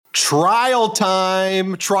Trial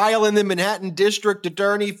time. Trial in the Manhattan District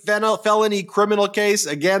Attorney felony criminal case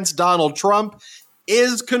against Donald Trump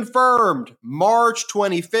is confirmed. March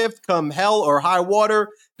 25th, come hell or high water,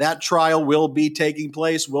 that trial will be taking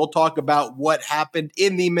place. We'll talk about what happened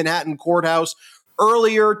in the Manhattan courthouse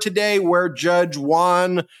earlier today, where Judge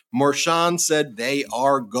Juan Merchan said they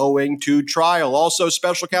are going to trial. Also,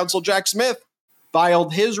 special counsel Jack Smith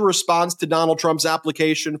filed his response to Donald Trump's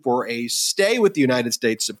application for a stay with the United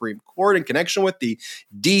States Supreme Court in connection with the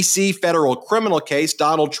D.C. federal criminal case.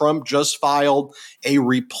 Donald Trump just filed a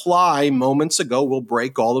reply moments ago. We'll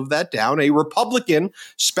break all of that down. A Republican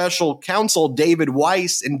special counsel, David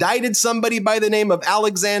Weiss, indicted somebody by the name of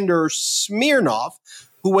Alexander Smirnov,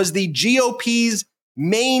 who was the GOP's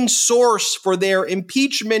main source for their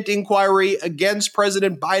impeachment inquiry against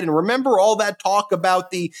President Biden. Remember all that talk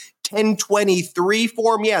about the 1023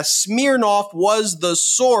 form? Yes, Smirnov was the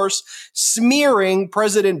source smearing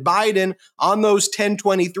President Biden on those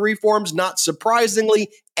 1023 forms. Not surprisingly,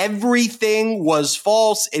 everything was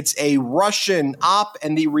false. It's a Russian op,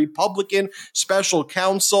 and the Republican special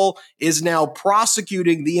counsel is now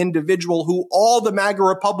prosecuting the individual who all the MAGA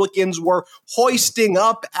Republicans were hoisting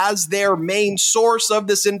up as their main source of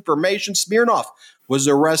this information. Smirnov was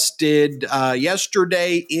arrested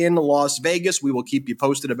yesterday in Las Vegas. We will keep you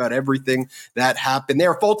posted about everything that happened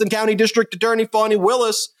there. Fulton County District Attorney Fani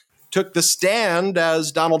Willis took the stand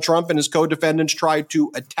as Donald Trump and his co-defendants tried to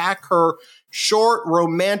attack her short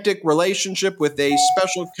romantic relationship with a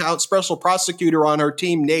special prosecutor on her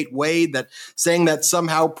team, Nate Wade, that saying that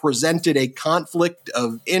somehow presented a conflict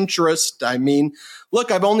of interest. I mean,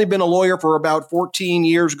 look, I've only been a lawyer for about 14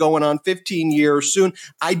 years, going on 15 years soon.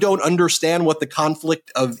 I don't understand what the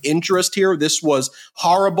conflict of interest here. This was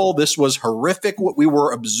horrible. This was horrific, what we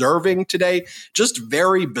were observing today. Just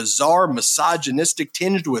very bizarre, misogynistic,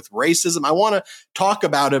 tinged with racism. I want to talk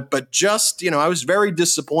about it, but just, I was very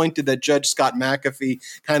disappointed that Judge Scott McAfee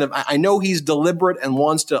I know he's deliberate and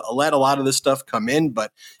wants to let a lot of this stuff come in,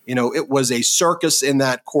 but, it was a circus in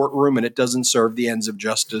that courtroom, and it doesn't serve the ends of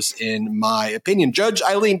justice, in my opinion. Judge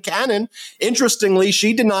Eileen Cannon, interestingly,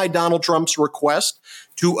 she denied Donald Trump's request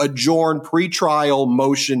to adjourn pretrial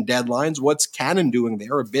motion deadlines. What's Cannon doing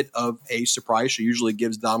there? A bit of a surprise. She usually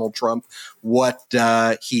gives Donald Trump what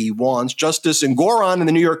he wants. Justice Engoron in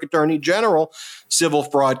the New York Attorney General civil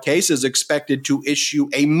fraud case is expected to issue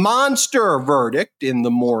a monster verdict in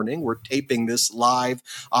the morning. We're taping this live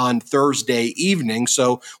on Thursday evening,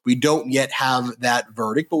 so we don't yet have that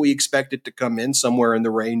verdict, but we expect it to come in somewhere in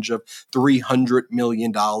the range of $300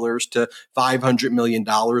 million to $500 million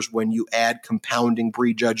when you add compounding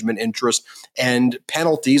prejudgment interest and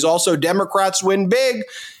penalties. Also, Democrats win big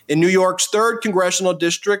in New York's 3rd congressional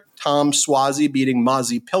district. Tom Suozzi beating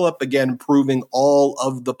Mazi Pilip, again proving all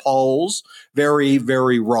of the polls very,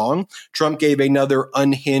 very wrong. Trump gave another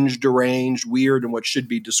unhinged, deranged, weird, and what should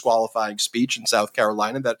be disqualifying speech in South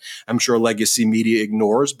Carolina that I'm sure legacy media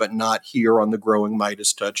ignores, but not here on the growing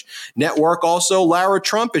Midas Touch network. Also, Lara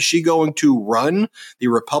Trump, is she going to run the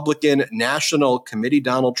Republican National Committee?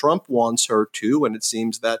 Donald Trump wants her to, and it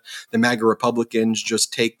seems that the MAGA Republicans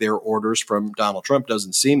just take their orders from Donald Trump.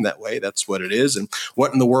 Doesn't seem that way. That's what it is. And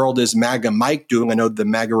what in the world is MAGA Mike doing? I know the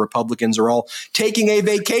MAGA Republicans are all taking a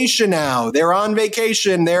vacation now. They're on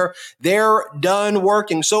vacation. They're done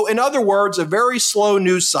working. So in other words, a very slow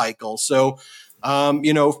news cycle. So,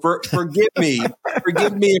 forgive me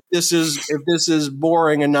if this is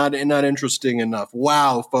boring and not interesting enough.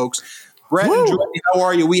 Wow, folks. Brett and Jordy, how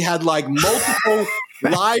are you? We had multiple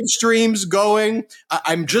live streams going.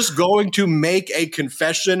 I'm just going to make a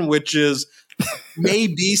confession, which is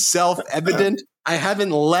maybe self-evident. I haven't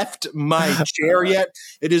left my chair yet.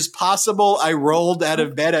 It is possible I rolled out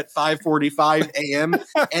of bed at 5:45 a.m.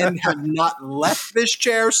 and have not left this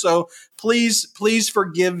chair. So please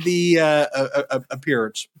forgive the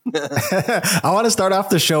appearance. I want to start off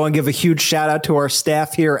the show and give a huge shout out to our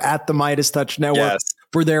staff here at the Midas Touch Network. Yes.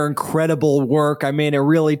 For their incredible work. I mean, it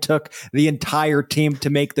really took the entire team to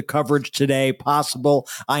make the coverage today possible.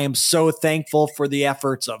 I am so thankful for the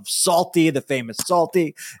efforts of Salty, the famous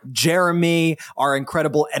Salty, Jeremy, our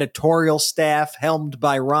incredible editorial staff, helmed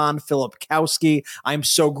by Ron Filipkowski. I'm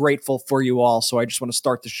so grateful for you all. So I just want to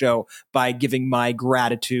start the show by giving my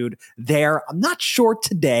gratitude there. I'm not sure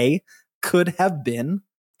today could have been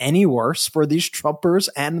any worse for these Trumpers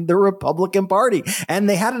and the Republican Party. And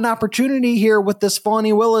they had an opportunity here with this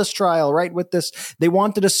Fani Willis trial, right? With this, they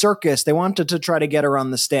wanted a circus. They wanted to try to get her on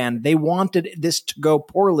the stand. They wanted this to go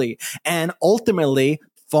poorly. And ultimately,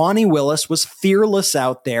 Fani Willis was fearless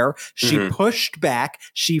out there. She pushed back.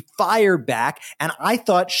 She fired back. And I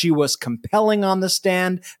thought she was compelling on the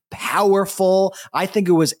stand, powerful. I think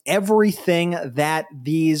it was everything that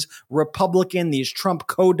these Trump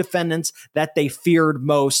co-defendants, that they feared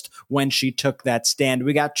most when she took that stand.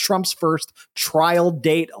 We got Trump's first trial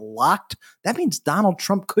date locked. That means Donald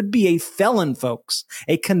Trump could be a felon, folks,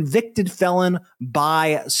 a convicted felon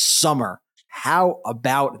by summer. How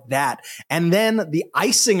about that? And then the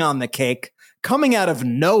icing on the cake, coming out of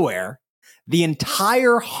nowhere, the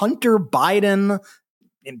entire Hunter Biden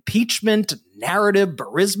impeachment narrative,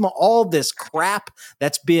 Burisma, all this crap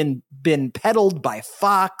that's been peddled by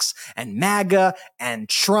Fox and MAGA and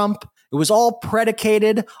Trump. It was all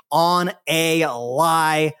predicated on a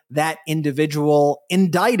lie. That individual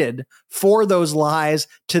indicted for those lies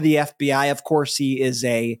to the FBI. Of course, he is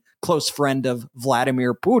a close friend of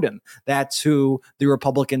Vladimir Putin. That's who the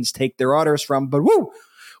Republicans take their orders from. But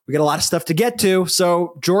we got a lot of stuff to get to.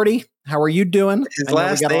 So, Jordy, how are you doing? His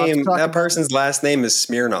last name, that person's last name is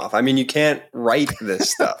Smirnov. I mean, you can't write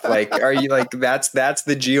this stuff. Like, are you like, that's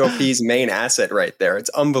the GOP's main asset right there. It's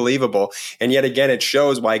unbelievable. And yet again, it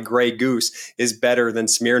shows why Grey Goose is better than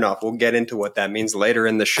Smirnov. We'll get into what that means later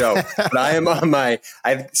in the show. But I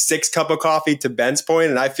have 6 cups of coffee to Ben's point,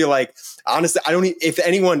 and I feel like, honestly, if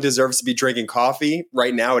anyone deserves to be drinking coffee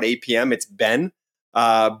right now at 8 p.m., it's Ben.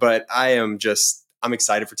 But I'm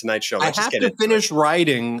excited for tonight's show. I have to finish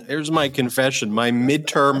writing. Here's my confession: my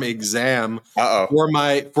midterm exam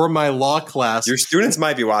for my law class. Your students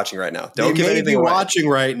might be watching right now. Don't give anything away. Watching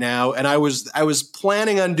right now, and I was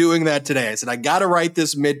planning on doing that today. I said I got to write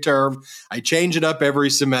this midterm. I change it up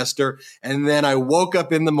every semester, and then I woke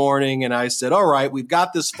up in the morning and I said, "All right, we've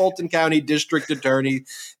got this Fulton County District Attorney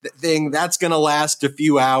thing that's going to last a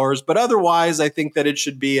few hours, but otherwise, I think that it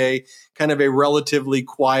should be a kind of a relatively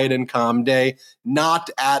quiet and calm day." Not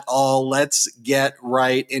at all. Let's get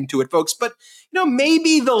right into it, folks. But,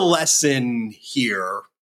 maybe the lesson here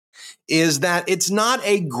is that it's not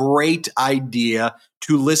a great idea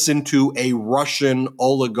to listen to a Russian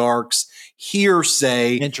oligarch's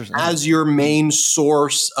hearsay as your main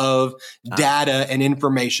source of data and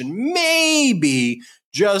information. Maybe,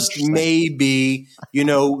 just maybe,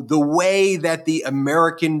 the way that the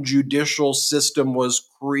American judicial system was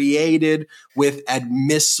created with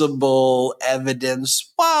admissible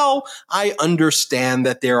evidence. Well, I understand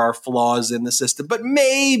that there are flaws in the system, but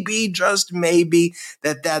maybe, just maybe,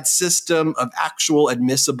 that system of actual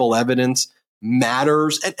admissible evidence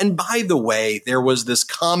matters. And by the way, there was this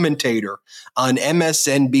commentator on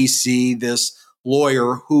MSNBC, this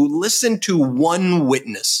lawyer who listened to one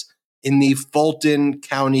witness in the Fulton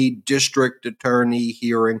County District Attorney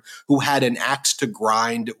hearing who had an axe to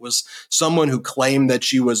grind. It was someone who claimed that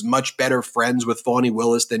she was much better friends with Fani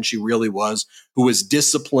Willis than she really was, who was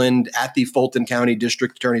disciplined at the Fulton County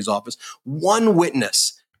District Attorney's office. One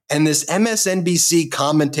witness. And this MSNBC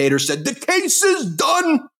commentator said, "The case is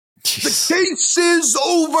done. The case is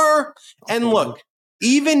over." And look,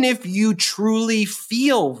 even if you truly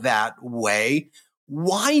feel that way,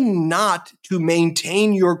 why not, to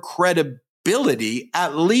maintain your credibility,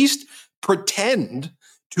 at least pretend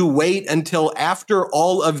to wait until after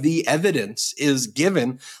all of the evidence is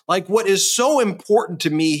given? Like, what is so important to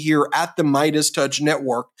me here at the Midas Touch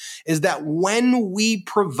Network is that when we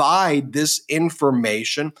provide this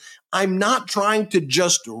information, I'm not trying to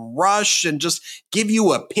just rush and just give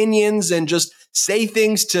you opinions and just say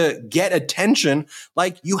things to get attention.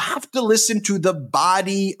 Like, you have to listen to the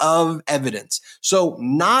body of evidence. So,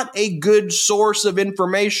 not a good source of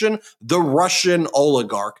information, the Russian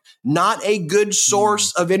oligarch. Not a good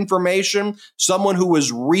source of information, someone who was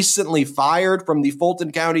recently fired from the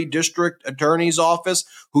Fulton County District Attorney's office,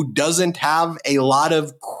 who doesn't have a lot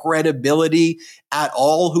of credibility at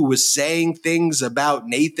all, who was saying things about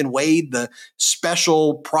Nathan Wade, the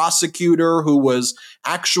special prosecutor who was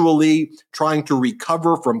actually trying to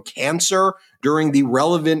recover from cancer during the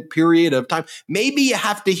relevant period of time. Maybe you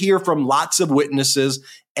have to hear from lots of witnesses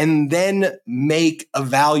and then make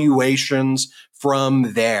evaluations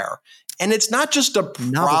from there. And it's not just a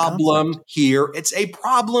problem here. It's a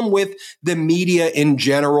problem with the media in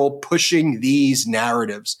general pushing these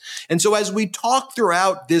narratives. And so as we talk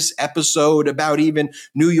throughout this episode about even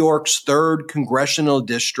New York's 3rd congressional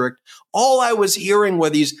district, all I was hearing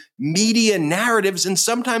were these media narratives, and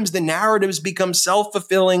sometimes the narratives become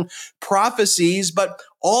self-fulfilling prophecies, but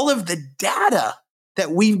all of the data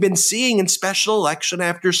that we've been seeing in special election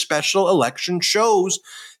after special election shows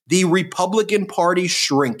the Republican Party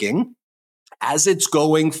shrinking as it's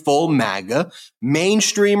going full MAGA,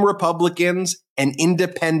 mainstream Republicans and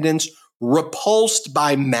independents repulsed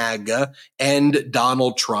by MAGA and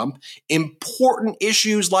Donald Trump. Important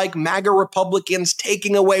issues like MAGA Republicans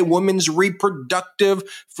taking away women's reproductive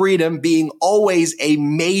freedom being always a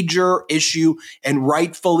major issue, and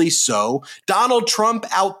rightfully so. Donald Trump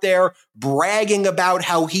out there bragging about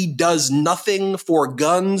how he does nothing for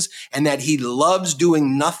guns and that he loves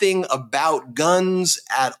doing nothing about guns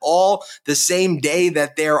at all, the same day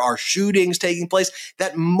that there are shootings taking place,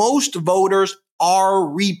 that most voters are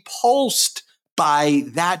repulsed by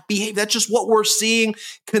that behavior. That's just what we're seeing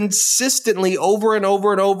consistently over and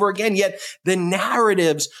over and over again. Yet the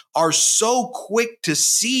narratives are so quick to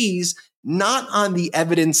seize not on the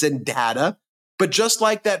evidence and data, but just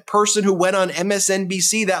like that person who went on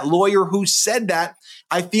MSNBC, that lawyer who said that,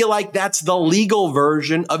 I feel like that's the legal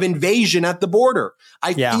version of invasion at the border.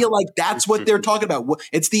 I feel like that's what they're talking about.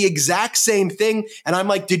 It's the exact same thing. And I'm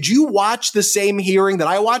like, did you watch the same hearing that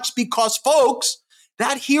I watched? Because, folks,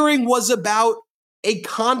 that hearing was about a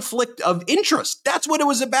conflict of interest. That's what it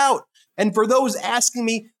was about. And for those asking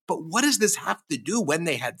me, but what does this have to do when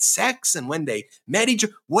they had sex and when they met each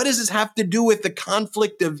other? What does this have to do with the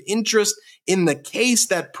conflict of interest in the case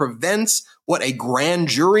that prevents a grand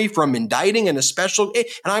jury from indicting in a special? And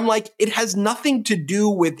I'm like, it has nothing to do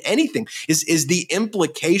with anything. Is the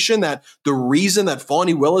implication that the reason that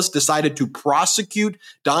Fani Willis decided to prosecute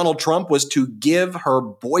Donald Trump was to give her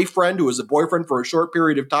boyfriend, who was a boyfriend for a short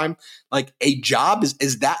period of time, like a job?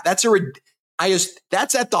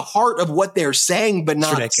 That's at the heart of what they're saying, but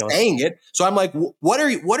not saying it. So I'm like, what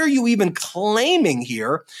are you even claiming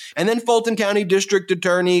here? And then Fulton County District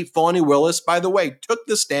Attorney Fani Willis, by the way, took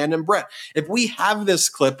the stand. And Brett, if we have this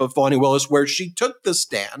clip of Fani Willis where she took the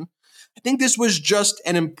stand, I think this was just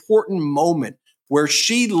an important moment where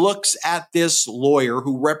she looks at this lawyer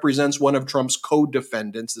who represents one of Trump's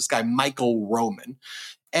co-defendants, this guy, Michael Roman.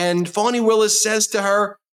 And Fani Willis says to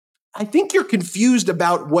her, I think you're confused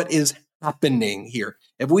about what is happening here.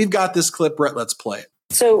 If we've got this clip, Brett, let's play it.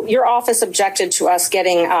 So your office objected to us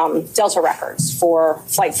getting Delta records for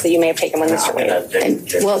flights that you may have taken when Mr.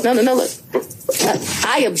 Wade. Well, no. Look,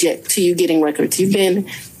 I object to you getting records. You've been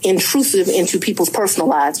intrusive into people's personal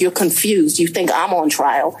lives. You're confused. You think I'm on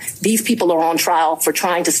trial. These people are on trial for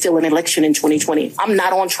trying to steal an election in 2020. I'm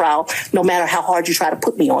not on trial, no matter how hard you try to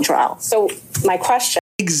put me on trial. So my question.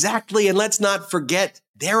 Exactly. And let's not forget,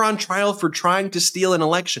 they're on trial for trying to steal an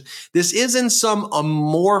election. This isn't some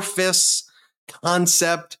amorphous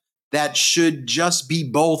concept that should just be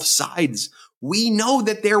both sides. We know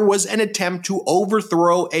that there was an attempt to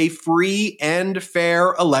overthrow a free and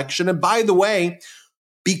fair election. And by the way,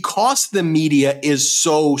 because the media is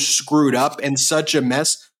so screwed up and such a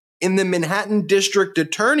mess, in the Manhattan District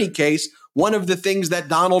Attorney case, one of the things that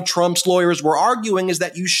Donald Trump's lawyers were arguing is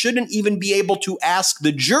that you shouldn't even be able to ask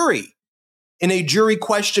the jury in a jury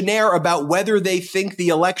questionnaire about whether they think the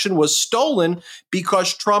election was stolen,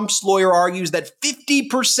 because Trump's lawyer argues that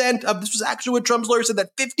 50% of, this was actually what Trump's lawyer said,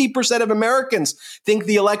 that 50% of Americans think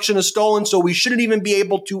the election is stolen, so we shouldn't even be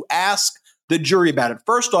able to ask the jury about it.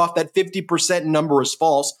 First off, that 50% number is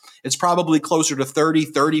false. It's probably closer to 30,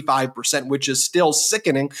 35%, which is still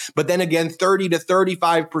sickening. But then again, 30 to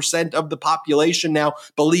 35% of the population now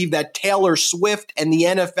believe that Taylor Swift and the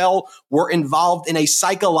NFL were involved in a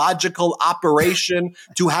psychological operation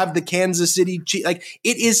to have the Kansas City Chiefs. Like,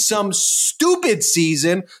 it is some stupid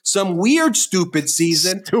season, some weird stupid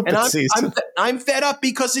season. I'm fed up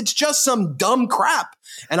because it's just some dumb crap.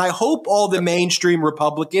 And I hope all the mainstream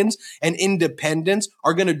Republicans and independents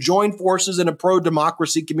are going to join forces in a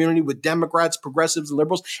pro-democracy community with Democrats, progressives, and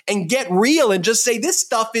liberals and get real and just say this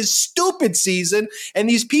stuff is stupid season and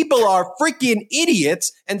these people are freaking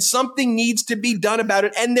idiots and something needs to be done about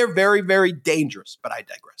it. And they're very, very dangerous. But I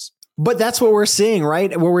digress. But that's what we're seeing, right?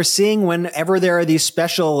 What we're seeing whenever there are these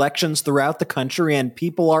special elections throughout the country and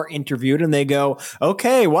people are interviewed and they go,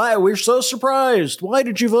 okay, why? We're so surprised. Why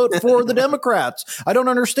did you vote for the Democrats? I don't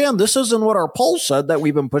understand. This isn't what our poll said that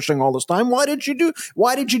we've been pushing all this time. Why did you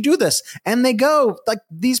do this? And they go, like,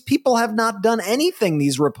 these people have not done anything,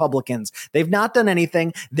 these Republicans. They've not done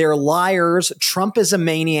anything. They're liars. Trump is a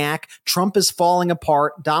maniac. Trump is falling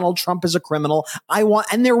apart. Donald Trump is a criminal.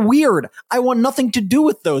 And they're weird. I want nothing to do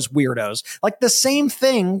with those weirdos. Like, the same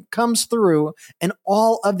thing comes through in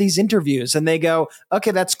all of these interviews and they go,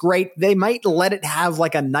 okay, that's great. They might let it have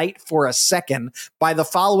like a night for a second. By the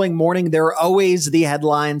following morning, there are always the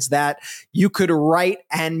headlines that you could write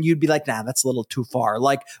and you'd be like, nah, that's a little too far.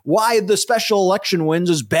 Like, why the special election wins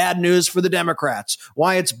is bad news for the Democrats.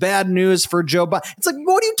 Why it's bad news for Joe Biden. It's like,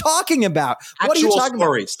 what are you talking about? What are you talking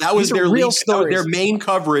stories. About? That was their real lead, stories. their main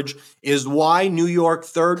coverage is why New York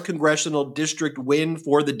 3rd Congressional District win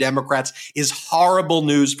for the Democrats. Democrats is horrible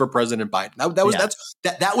news for President Biden.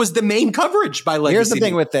 That was the main coverage by Legacy. Here's the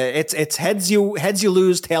thing with it. It's heads you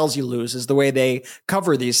lose, tails you lose is the way they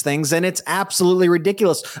cover these things. And it's absolutely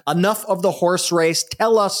ridiculous. Enough of the horse race.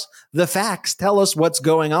 Tell us the facts. Tell us what's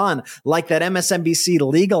going on. Like that MSNBC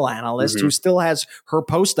legal analyst who still has her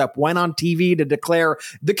post up, went on TV to declare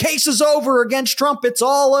the case is over against Trump. It's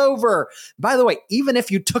all over. By the way, even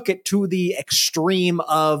if you took it to the extreme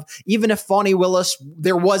of, even if Fani Willis,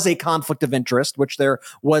 there was a conflict of interest, which there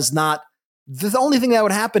was not, the only thing that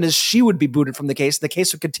would happen is she would be booted from the case. The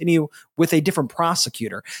case would continue with a different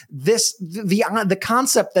prosecutor. The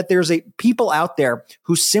concept that there's people out there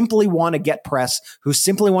who simply want to get press, who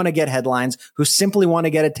simply want to get headlines, who simply want to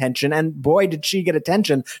get attention. And boy, did she get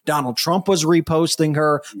attention. Donald Trump was reposting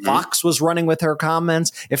her. Fox was running with her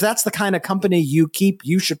comments. If that's the kind of company you keep,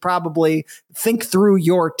 you should probably think through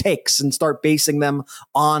your takes and start basing them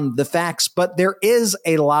on the facts. But there is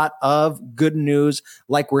a lot of good news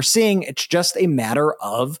like we're seeing. It's just a matter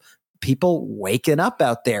of people waking up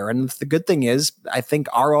out there. And the good thing is, I think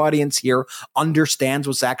our audience here understands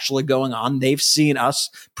what's actually going on. They've seen us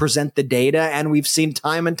present the data, and we've seen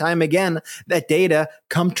time and time again that data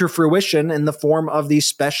come to fruition in the form of these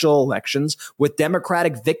special elections with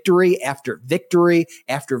Democratic victory after victory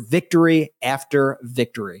after victory after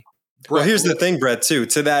victory. Well, here's the thing, Brett, too.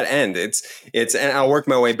 To that end, it's, and I'll work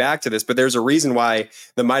my way back to this, but there's a reason why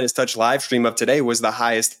the Midas Touch live stream of today was the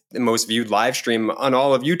highest, most viewed live stream on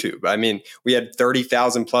all of YouTube. I mean, we had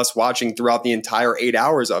 30,000 plus watching throughout the entire 8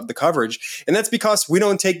 hours of the coverage. And that's because we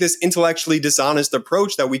don't take this intellectually dishonest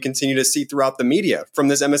approach that we continue to see throughout the media from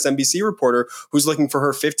this MSNBC reporter who's looking for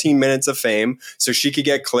her 15 minutes of fame so she could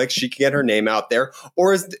get clicks, she could get her name out there,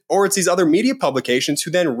 or it's these other media publications who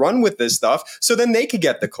then run with this stuff so then they could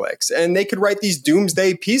get the clicks. And they could write these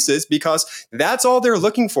doomsday pieces because that's all they're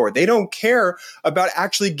looking for. They don't care about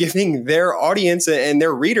actually giving their audience and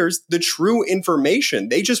their readers the true information.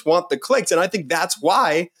 They just want the clicks. And I think that's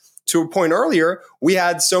why, to a point earlier, we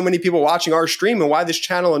had so many people watching our stream and why this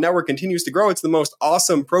channel and network continues to grow. It's the most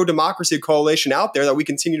awesome pro-democracy coalition out there that we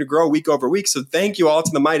continue to grow week over week. So thank you all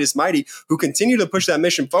to the Midas Mighty who continue to push that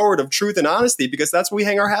mission forward of truth and honesty, because that's what we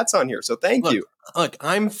hang our hats on here. So thank you. Look,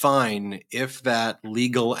 I'm fine if that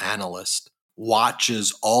legal analyst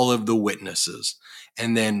watches all of the witnesses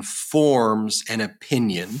and then forms an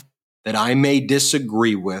opinion that I may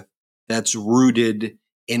disagree with that's rooted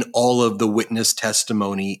in all of the witness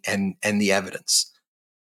testimony and the evidence.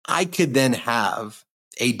 I could then have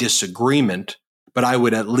a disagreement, but I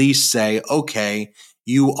would at least say, okay,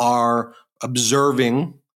 you are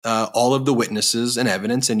observing all of the witnesses and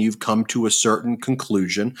evidence, and you've come to a certain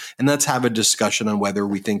conclusion, and let's have a discussion on whether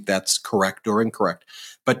we think that's correct or incorrect.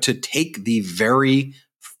 But to take the very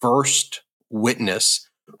first witness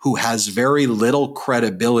who has very little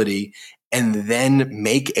credibility and then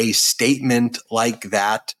make a statement like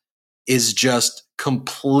that is just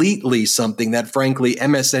completely something that, frankly,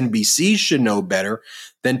 MSNBC should know better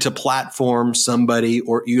than to platform somebody,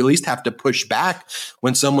 or you at least have to push back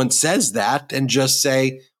when someone says that and just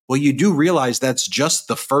say, well, you do realize that's just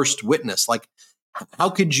the first witness. Like, how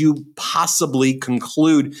could you possibly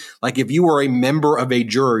conclude, like, if you were a member of a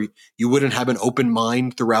jury, you wouldn't have an open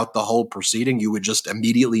mind throughout the whole proceeding? You would just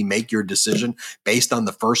immediately make your decision based on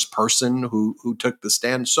the first person who took the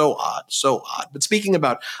stand? So odd, so odd. But speaking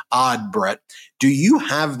about odd, Brett, do you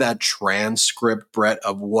have that transcript, Brett,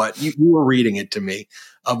 of what you were reading it to me,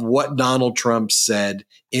 of what Donald Trump said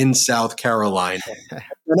in South Carolina? I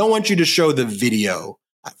don't want you to show the video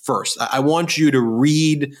first. I want you to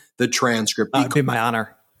read the transcript. It'd be my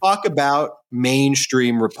honor. Talk about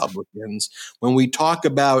mainstream Republicans, when we talk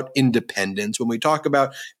about independents, when we talk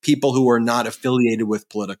about people who are not affiliated with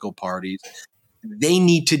political parties, they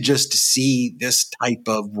need to just see this type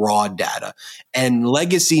of raw data. And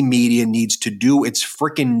legacy media needs to do its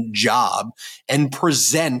freaking job and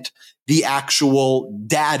present the actual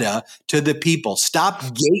data to the people. Stop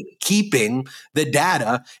gatekeeping the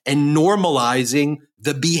data and normalizing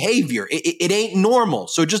the behavior. It ain't normal.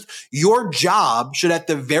 So just your job should at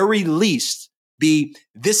the very least be,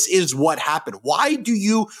 this is what happened. Why do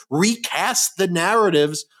you recast the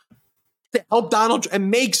narratives to help Donald Trump? It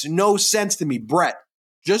makes no sense to me. Brett,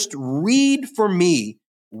 just read for me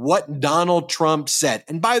what Donald Trump said.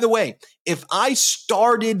 And by the way, if I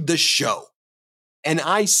started the show and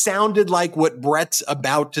I sounded like what Brett's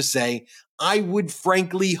about to say, I would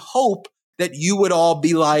frankly hope that you would all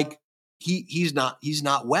be like, he's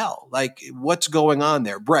not well. Like, what's going on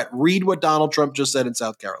there? Brett, read what Donald Trump just said in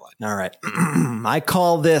South Carolina. All right. I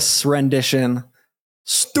call this rendition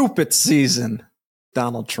stupid season.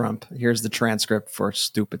 Donald Trump. Here's the transcript for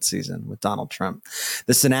Stupid Season with Donald Trump.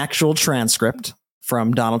 This is an actual transcript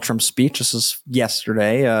from Donald Trump's speech. This is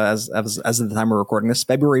yesterday, as of the time we're recording this,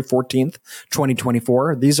 February 14th,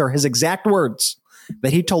 2024. These are his exact words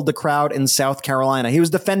that he told the crowd in South Carolina. He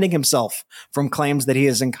was defending himself from claims that he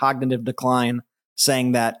is in cognitive decline,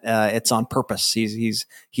 saying that it's on purpose.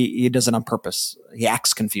 He does it on purpose. He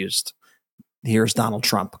acts confused. Here's Donald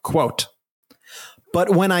Trump, quote,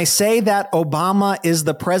 "But when I say that Obama is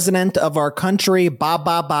the president of our country,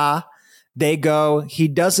 they go, he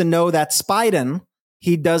doesn't know that's Biden.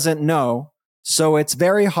 He doesn't know. So it's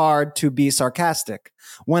very hard to be sarcastic.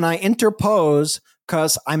 When I interpose,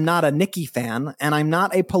 because I'm not a Nikki fan and I'm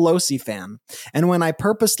not a Pelosi fan. And when I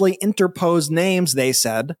purposely interpose names, they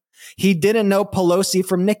said, he didn't know Pelosi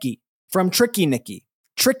from Nikki, from Tricky Nikki.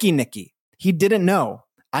 He didn't know.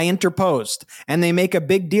 I interposed and they make a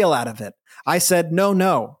big deal out of it. I said,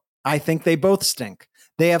 no, I think they both stink.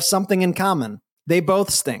 They have something in common. They both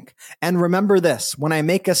stink. And remember this, when I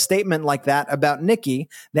make a statement like that about Nikki,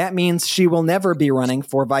 that means she will never be running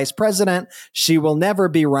for vice president. She will never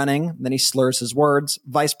be running, then he slurs his words,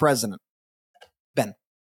 vice president." Ben.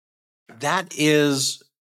 That is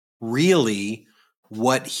really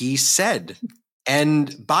what he said.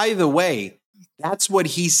 And by the way, that's what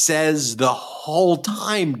he says the whole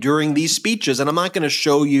time during these speeches. And I'm not going to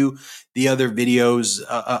show you the other videos.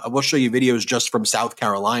 We'll show you videos just from South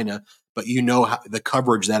Carolina. But you know how, the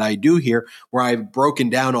coverage that I do here, where I've broken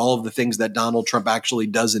down all of the things that Donald Trump actually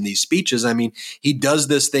does in these speeches. I mean, he does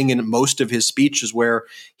this thing in most of his speeches where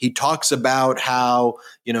he talks about how,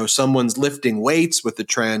 you know, someone's lifting weights with a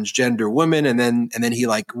transgender woman, and then he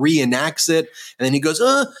like reenacts it, and then he goes,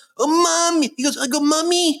 "Oh, mom," he goes, "I go,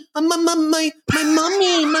 mommy, my mommy,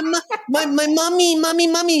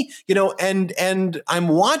 mommy," you know, and I'm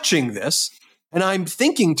watching this. And I'm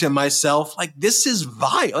thinking to myself, like, this is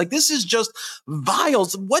vile. Like, this is just vile.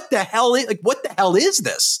 What the hell is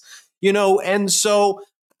this? You know, and so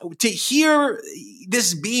to hear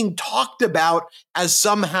this being talked about as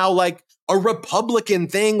somehow like a Republican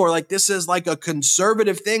thing, or like this is like a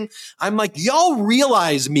conservative thing, I'm like, y'all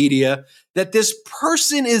realize, media, that this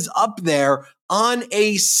person is up there on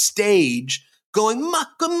a stage going,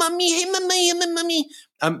 mommy, hey, mommy.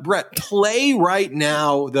 Brett, play right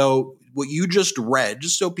now, though, what you just read,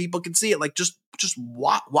 just so people can see it. Like, just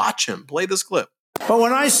watch him play this clip. But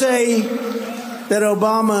when I say that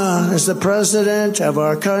Obama is the president of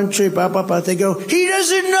our country, they go, he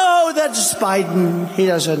doesn't know that's Biden. He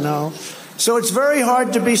doesn't know. So it's very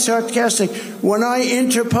hard to be sarcastic. When I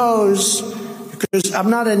interpose, because I'm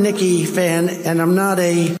not a Nikki fan and I'm not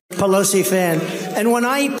a Pelosi fan, and when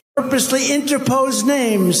I purposely interpose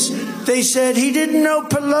names, they said he didn't know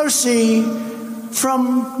Pelosi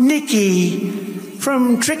from Nikki,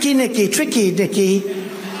 from Tricky Nikki.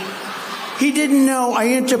 He didn't know. I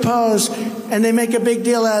interposed, and they make a big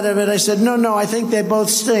deal out of it. I said, no, I think they both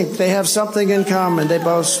stink. They have something in common. They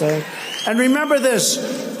both stink. And remember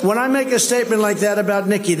this, when I make a statement like that about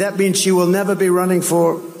Nikki, that means she will never be running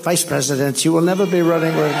for vice president. She will never be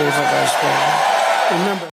running for vice president.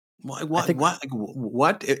 Remember.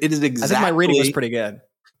 What? It is exactly. I think my reading was pretty good.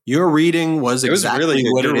 Your reading was exactly really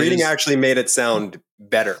good. What your it reading is. actually made it sound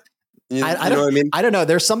better. You know what I mean? I don't know.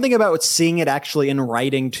 There's something about seeing it actually in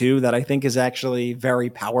writing too that I think is actually very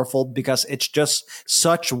powerful, because it's just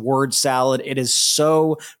such word salad. It is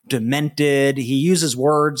so demented. He uses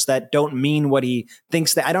words that don't mean what he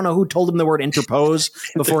thinks. That I don't know who told him the word interpose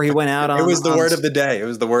before he went out on. It was the word of the day. It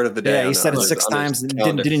was the word of the day. Yeah, he said it 6 times and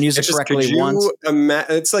didn't use it correctly once.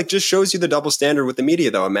 It's like, just shows you the double standard with the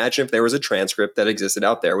media, though. Imagine if there was a transcript that existed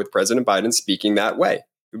out there with President Biden speaking that way.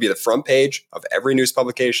 It would be the front page of every news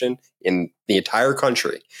publication in the entire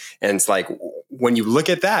country. And it's like, when you look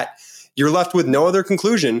at that, you're left with no other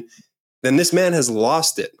conclusion than this man has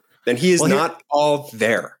lost it. Then he is not all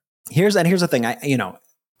there. Here's the thing.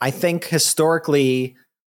 I think historically,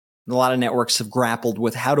 a lot of networks have grappled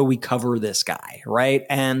with how do we cover this guy, right?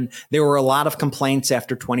 And there were a lot of complaints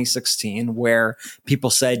after 2016 where people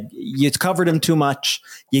said, you covered him too much,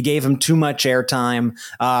 you gave him too much airtime,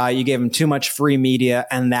 you gave him too much free media,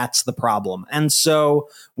 and that's the problem. And so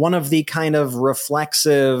one of the kind of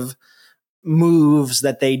reflexive moves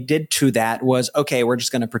that they did to that was, okay, we're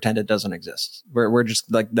just going to pretend it doesn't exist. We're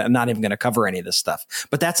just like not even going to cover any of this stuff.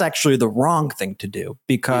 But that's actually the wrong thing to do,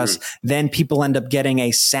 because then people end up getting a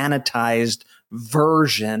sanitized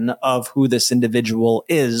version of who this individual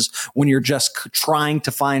is when you're just trying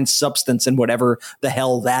to find substance in whatever the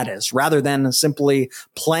hell that is, rather than simply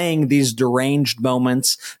playing these deranged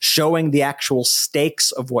moments, showing the actual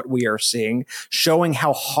stakes of what we are seeing, showing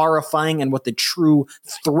how horrifying and what the true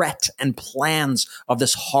threat and plans of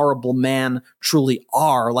this horrible man truly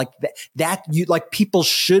are. Like like people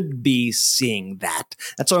should be seeing that.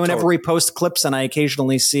 That's why whenever we post clips and I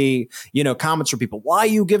occasionally see, comments from people, why are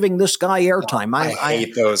you giving this guy airtime? I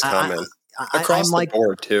hate those comments. Across the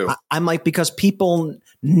board, too. I'm like, because people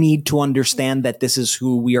need to understand that this is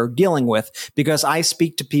who we are dealing with, because I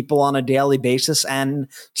speak to people on a daily basis, and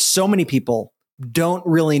so many people don't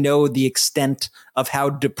really know the extent of how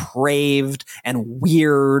depraved and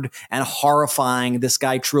weird and horrifying this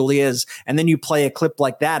guy truly is. And then you play a clip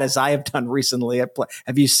like that, as I have done recently.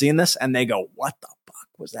 Have you seen this? And they go, what the fuck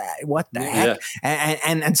was that? What the heck?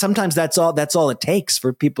 And sometimes that's all it takes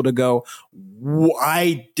for people to go,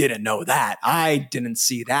 I didn't know that. I didn't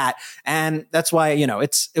see that. And that's why,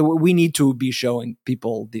 we need to be showing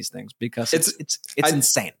people these things, because it's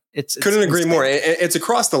insane. Couldn't agree more. It's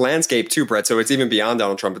across the landscape too, Brett. So it's even beyond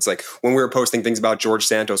Donald Trump. It's like when we were posting things about George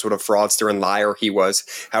Santos, what a fraudster and liar he was,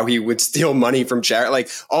 how he would steal money from charity, like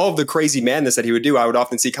all of the crazy madness that he would do. I would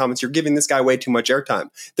often see comments, "You're giving this guy way too much airtime."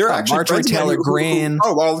 There are actually Marjorie Taylor Greene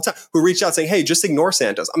all the time who reach out saying, "Hey, just ignore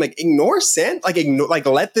Santos." I'm like, ignore Santos? Like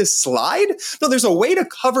let this slide? No, there's a way to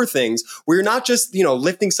cover things where you're not just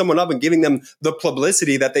lifting someone up and giving them the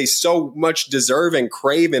publicity that they so much deserve and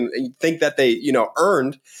crave and think that they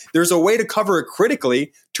earned. There's a way to cover it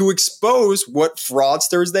critically to expose what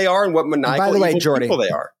fraudsters they are and what maniacal people they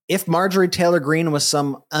are. If Marjorie Taylor Greene was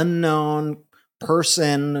some unknown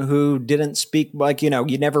person who didn't speak,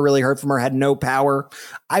 you never really heard from her, had no power,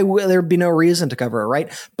 there'd be no reason to cover her,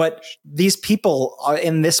 right? But these people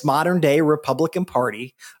in this modern day Republican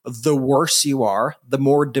Party, the worse you are, the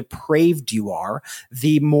more depraved you are,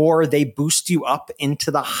 the more they boost you up into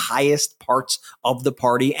the highest parts of the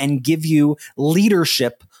party and give you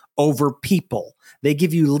leadership over people. They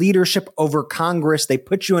give you leadership over Congress. They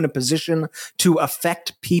put you in a position to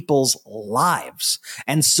affect people's lives.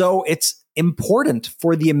 And so it's important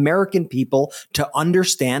for the American people to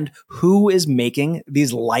understand who is making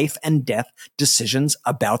these life and death decisions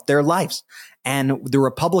about their lives. And the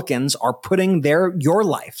Republicans are putting your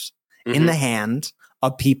lives in the hand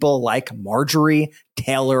of people like Marjorie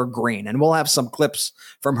Taylor Greene. And we'll have some clips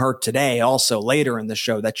from her today also later in the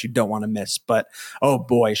show that you don't want to miss. But, oh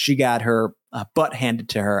boy, she got her butt handed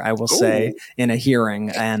to her, I will say, in a hearing.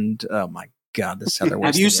 And, oh my God, this Heather.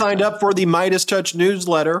 Have you signed up for the Midas Touch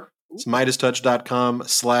newsletter? It's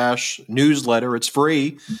MidasTouch.com/newsletter. It's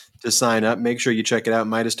free to sign up. Make sure you check it out,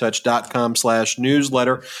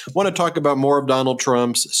 MidasTouch.com/newsletter. I want to talk about more of Donald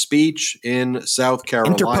Trump's speech in South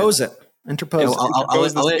Carolina. Interpose it.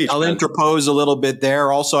 I'll interpose a little bit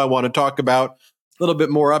there. Also, I want to talk about a little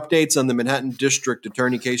bit more updates on the Manhattan District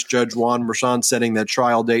Attorney case. Judge Juan Merchan setting that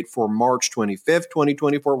trial date for March 25th,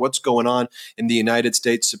 2024. What's going on in the United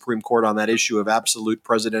States Supreme Court on that issue of absolute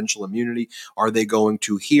presidential immunity? Are they going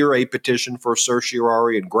to hear a petition for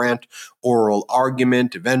certiorari and grant oral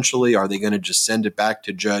argument eventually? Are they going to just send it back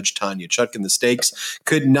to Judge Tanya Chutkan? The stakes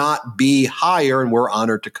could not be higher, and we're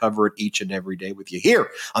honored to cover it each and every day with you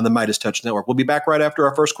here on the Midas Touch Network. We'll be back right after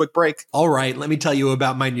our first quick break. All right, let me tell you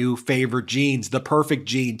about my new favorite jeans, the Perfect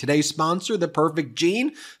Jean. Today's sponsor, the Perfect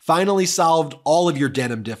Jean, finally solved all of your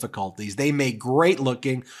denim difficulties. They make great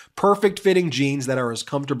looking, perfect fitting jeans that are as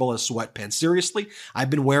comfortable as sweatpants. Seriously, I've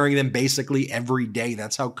been wearing them basically every day.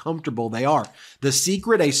 That's how comfortable they are. The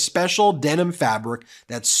secret, a special denim fabric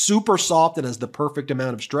that's super soft and has the perfect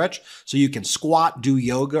amount of stretch so you can squat, do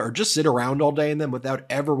yoga, or just sit around all day in them without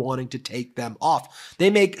ever wanting to take them off. They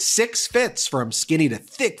make 6 fits from skinny to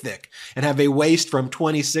thick, and have a waist from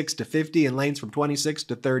 26 to 50 and lengths from 26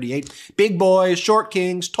 to 38. Big boys, short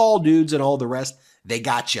kings, tall dudes, and all the rest. They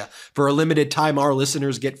got you. For a limited time, our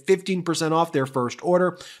listeners get 15% off their first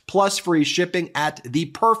order, plus free shipping at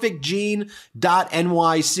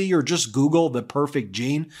theperfectjean.nyc, or just Google The Perfect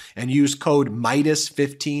Jean and use code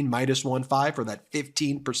MIDAS15, MIDAS15 for that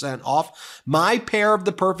 15% off. My pair of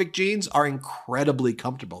The Perfect Jeans are incredibly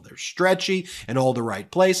comfortable. They're stretchy in all the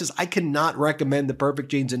right places. I cannot recommend The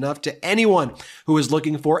Perfect Jeans enough to anyone who is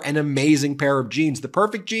looking for an amazing pair of jeans. The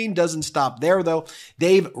Perfect Jean doesn't stop there, though.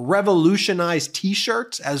 They've revolutionized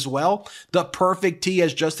t-shirts as well. The perfect tee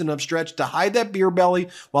has just enough stretch to hide that beer belly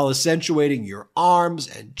while accentuating your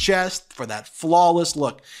arms and chest for that flawless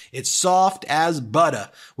look. It's soft as butter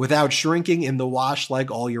without shrinking in the wash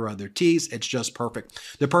like all your other tees. It's just perfect.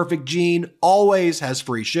 The perfect jean always has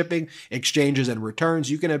free shipping, exchanges, and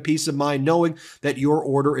returns. You can have peace of mind knowing that your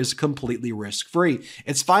order is completely risk-free.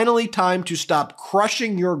 It's finally time to stop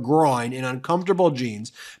crushing your groin in uncomfortable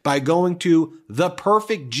jeans by going to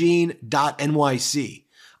theperfectjean.nyc.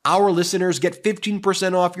 Our listeners get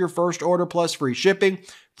 15% off your first order plus free shipping,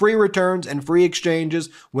 free returns, and free exchanges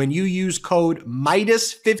when you use code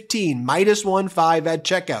MIDAS15, MIDAS15 at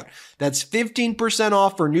checkout. That's 15%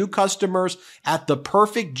 off for new customers at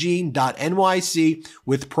theperfectjean.nyc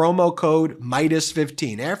with promo code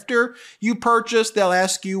MIDAS15. After you purchase, they'll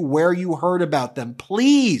ask you where you heard about them.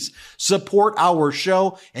 Please support our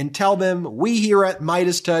show and tell them we here at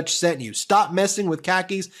Midas Touch sent you. Stop messing with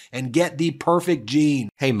khakis and get the perfect jean.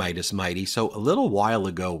 Hey, Midas Mighty. So a little while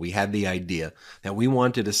ago, we had the idea that we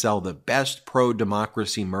wanted to sell the best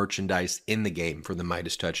pro-democracy merchandise in the game for the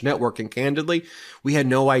Midas Touch Network. And candidly, we had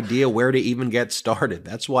no idea where to even get started.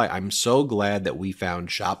 That's why I'm so glad that we found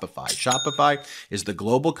Shopify. Shopify is the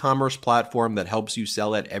global commerce platform that helps you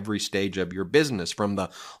sell at every stage of your business, from the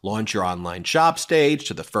launch your online shop stage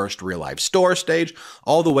to the first real life store stage,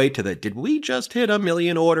 all the way to the did we just hit 1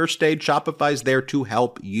 million order stage. Shopify's there to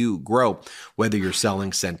help you grow. Whether you're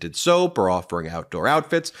selling scented soap or offering outdoor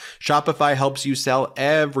outfits, Shopify helps you sell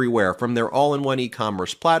everywhere, from their all-in-one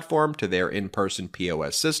e-commerce platform to their in-person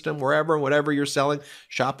POS system. Whatever you're selling,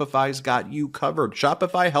 Shopify's got you covered.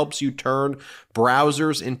 Shopify helps you turn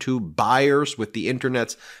browsers into buyers with the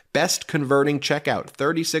internet's best converting checkout,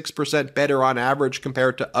 36% better on average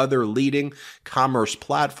compared to other leading commerce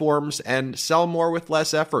platforms, and sell more with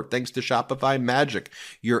less effort thanks to Shopify Magic,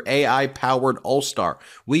 your AI-powered all-star.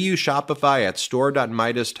 We use Shopify at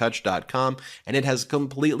store.midastouch.com, and it has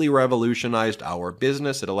completely revolutionized our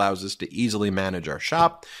business. It allows us to easily manage our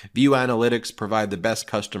shop, view analytics, provide the best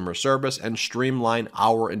customer service, and streamline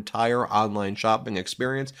our entire online shopping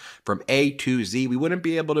experience from A to Z. We wouldn't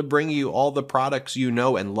be able to bring you all the products you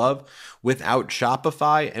know and love without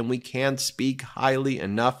Shopify, and we can't speak highly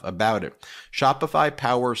enough about it. Shopify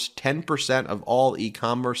powers 10% of all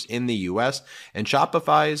e-commerce in the US, and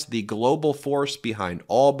Shopify is the global force behind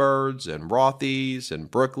Allbirds and Rothy's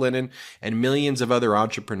and Brooklinen and millions of other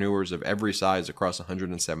entrepreneurs of every size across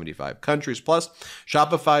 175 countries. Plus,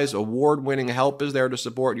 Shopify's award-winning help is there to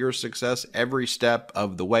support your success every step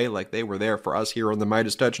of the way, like they were there for us here on the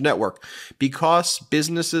Midas Touch Network. Because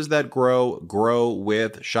businesses that grow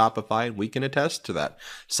with Shopify, and we can attest to that.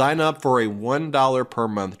 Sign up for a $1 per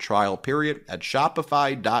month trial period at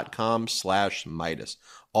shopify.com/Midas,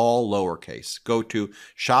 all lowercase. Go to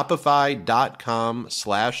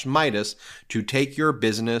shopify.com/Midas to take your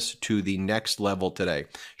business to the next level today.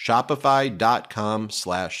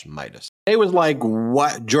 Shopify.com/Midas. It was like,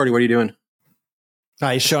 what? Jordy, what are you doing?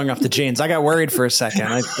 He's showing off the jeans. I got worried for a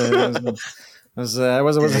second.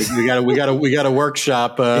 We got a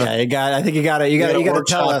workshop. I think you got to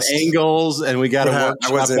tell us angles, and we got to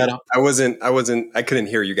workshop. I couldn't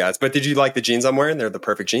hear you guys, but did you like the jeans I'm wearing? They're the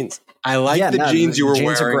perfect jeans. I like the jeans you were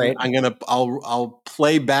jeans wearing. Are great. I'll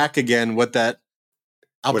play back again what that.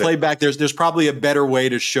 Play back. There's probably a better way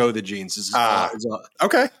to show the jeans.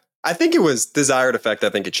 Okay. I think it was desired effect, I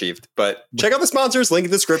think, achieved. But check out the sponsors, link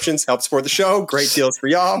in the descriptions, help support the show. Great deals for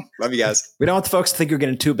y'all. Love you guys. We don't want the folks to think you're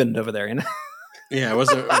getting tubed over there, you know? Yeah, I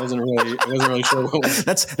wasn't really sure what was.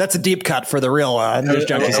 That's a deep cut for the real news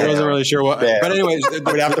junkies. I wasn't really sure what. Yeah. But anyways,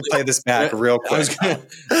 we'd have to play this back real quick.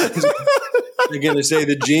 Again, to say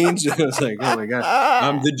the jeans. I was like, oh my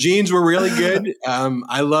god, the jeans were really good.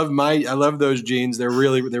 I love those jeans. They're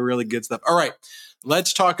really good stuff. All right,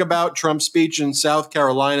 let's talk about Trump's speech in South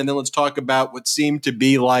Carolina, and then let's talk about what seemed to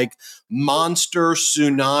be like monster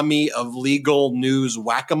tsunami of legal news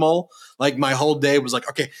whack-a-mole. Like my whole day was like,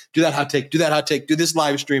 okay, do that hot take, do this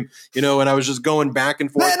live stream, and I was just going back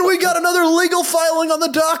and forth. Man, we got another legal filing on the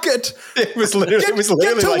docket. It was literally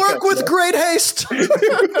get to like work with great haste.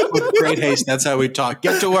 With great haste, that's how we talk.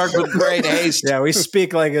 Get to work with great haste. Yeah, we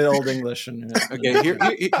speak like old English. Okay,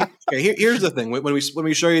 here's the thing. When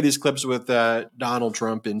we show you these clips with Donald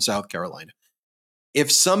Trump in South Carolina,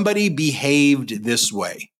 if somebody behaved this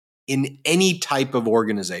way in any type of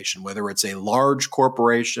organization, whether it's a large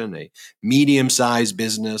corporation, a medium-sized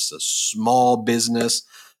business, a small business,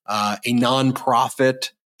 a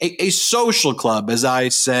nonprofit, a social club, as I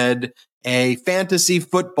said, a fantasy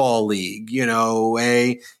football league,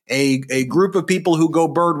 a group of people who go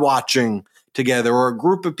bird watching together, or a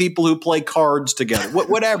group of people who play cards together,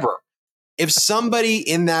 whatever. if somebody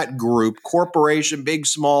in that group, corporation, big,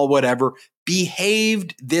 small, whatever,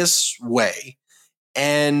 behaved this way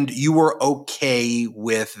and you were okay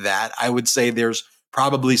with that, I would say there's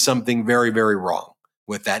probably something very, very wrong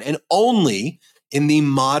with that. And only in the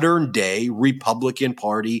modern day Republican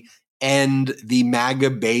Party and the MAGA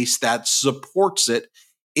base that supports it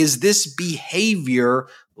is this behavior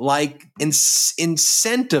like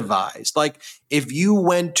incentivized. Like if you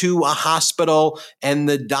went to a hospital and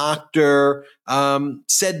the doctor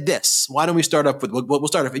said this, why don't we start off with, we'll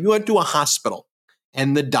start off. If you went to a hospital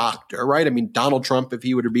and the doctor, right? I mean, Donald Trump, if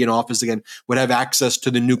he were to be in office again, would have access to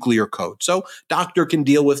the nuclear code. So doctor can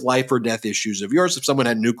deal with life or death issues of yours. If someone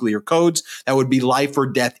had nuclear codes, that would be life or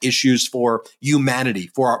death issues for humanity,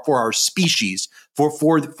 for our species, for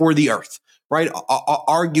the earth. Right?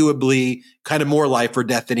 Arguably kind of more life or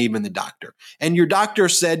death than even the doctor. And your doctor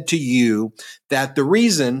said to you that the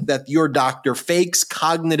reason that your doctor fakes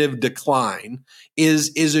cognitive decline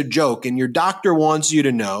is a joke. And your doctor wants you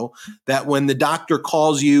to know that when the doctor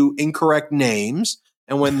calls you incorrect names,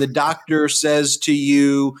 and when the doctor says to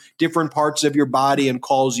you different parts of your body and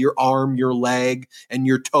calls your arm, your leg, and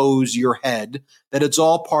your toes, your head, that it's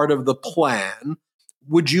all part of the plan.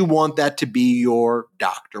 Would you want that to be your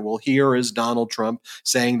doctor? Well, here is Donald Trump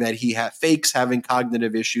saying that he fakes having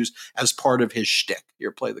cognitive issues as part of his shtick.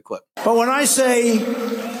 Here, play the clip. But when I say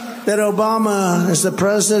that Obama is the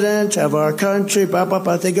president of our country,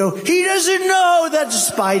 they go, he doesn't know that's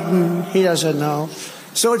Biden. He doesn't know.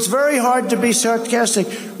 So it's very hard to be sarcastic.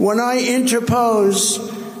 When I interpose,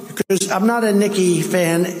 because I'm not a Nikki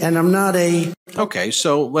fan and I'm not a... Okay,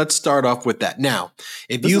 so let's start off with that. Now,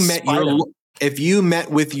 if you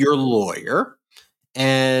met with your lawyer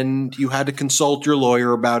and you had to consult your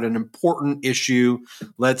lawyer about an important issue,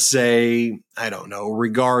 let's say, I don't know,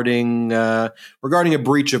 regarding a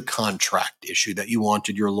breach of contract issue that you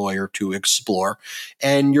wanted your lawyer to explore,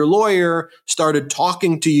 and your lawyer started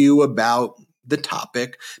talking to you about the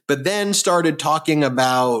topic, but then started talking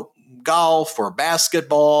about golf or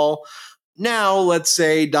basketball. Now, let's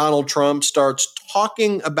say Donald Trump starts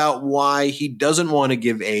talking about why he doesn't want to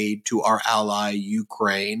give aid to our ally,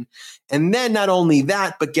 Ukraine. And then not only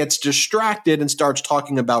that, but gets distracted and starts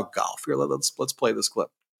talking about golf. Here, let's play this clip.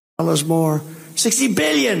 More. 60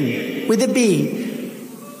 billion with a B.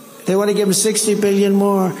 They want to give him 60 billion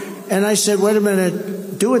more. And I said, wait a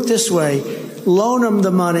minute, do it this way. Loan them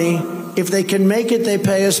the money. If they can make it, they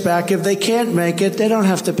pay us back. If they can't make it, they don't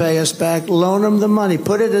have to pay us back. Loan them the money.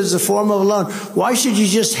 Put it as a form of a loan. Why should you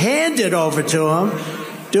just hand it over to them?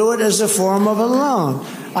 Do it as a form of a loan.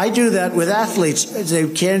 I do that with athletes. They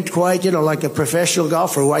can't quite, like a professional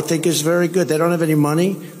golfer who I think is very good. They don't have any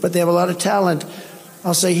money, but they have a lot of talent.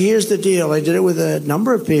 I'll say, here's the deal. I did it with a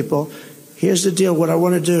number of people. Here's the deal, what I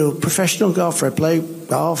want to do. Professional golfer. I play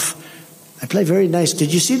golf. I play very nice.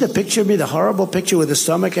 Did you see the picture of me, the horrible picture with the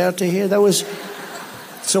stomach out to here?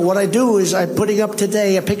 So what I do is I'm putting up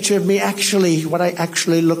today a picture of me what I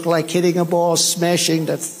actually look like hitting a ball, smashing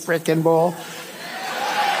that frickin' ball.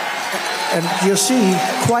 And you'll see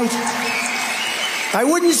I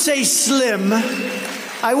wouldn't say slim,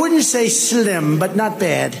 but not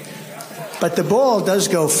bad. But the ball does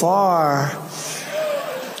go far.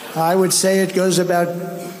 I would say it goes about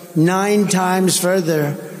 9 times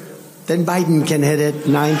further. Then Biden can hit it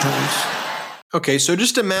 9 times. Okay, so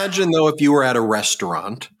just imagine, though, if you were at a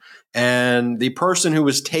restaurant and the person who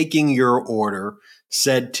was taking your order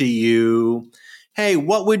said to you, hey,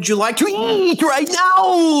 what would you like to eat right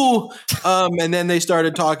now? And then they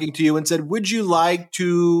started talking to you and said, would you like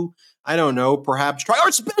to, I don't know, perhaps try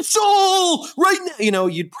our special right now?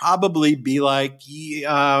 You'd probably be like,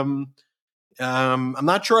 I'm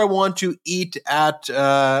not sure I want to eat at,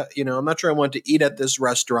 I'm not sure I want to eat at this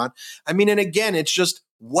restaurant. I mean, and again, it's just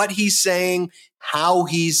what he's saying, how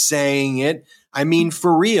he's saying it. I mean,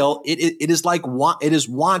 for real, it is like, it is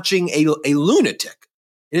watching a lunatic.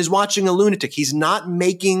 It is watching a lunatic. He's not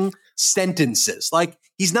making sentences.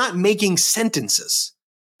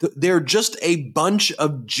 They're just a bunch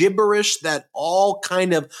of gibberish that all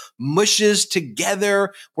kind of mushes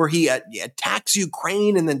together, where he attacks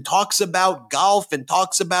Ukraine and then talks about golf and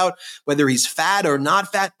talks about whether he's fat or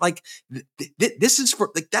not fat. This is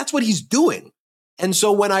that's what he's doing. And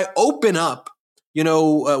so when I open up, a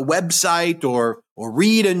website or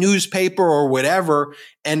read a newspaper or whatever,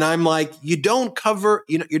 and I'm like, you don't cover,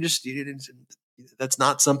 that's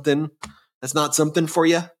not something for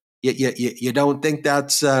you. You don't think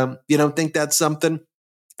that's something,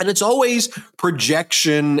 and it's always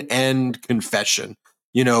projection and confession,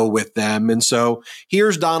 with them. And so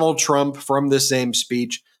here's Donald Trump from the same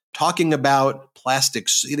speech talking about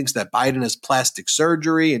plastics. He thinks that Biden has plastic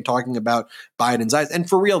surgery and talking about Biden's eyes. And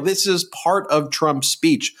for real, this is part of Trump's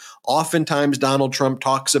speech. Oftentimes, Donald Trump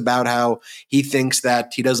talks about how he thinks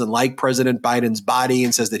that he doesn't like President Biden's body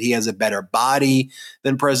and says that he has a better body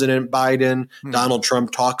than President Biden. Donald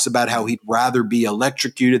Trump talks about how he'd rather be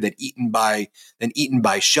electrocuted than eaten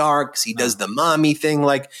by sharks. He does the mommy thing.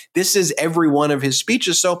 Like, this is every one of his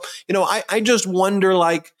speeches. So, I just wonder,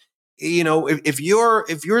 like, if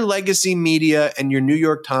you're legacy media and your New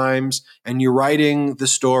York Times and you're writing the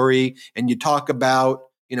story and you talk about,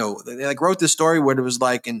 they like wrote this story where it was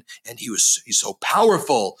like, and he's so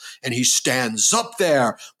powerful and he stands up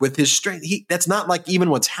there with his strength. That's not like even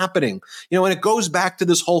what's happening, and it goes back to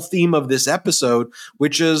this whole theme of this episode,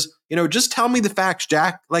 which is, just tell me the facts,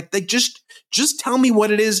 Jack. Like, just tell me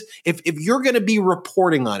what it is. If you're going to be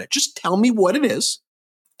reporting on it, just tell me what it is.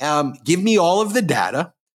 Give me all of the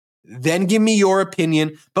data. Then give me your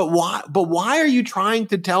opinion. But why are you trying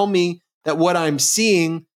to tell me that what I'm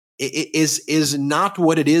seeing is not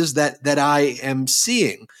what it is that I am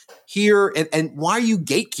seeing here? And why are you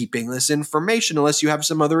gatekeeping this information unless you have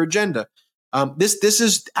some other agenda? This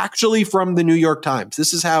is actually from the New York Times.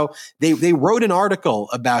 This is how they wrote an article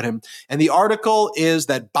about him. And the article is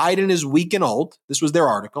that Biden is weak and old. This was their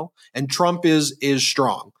article. And Trump is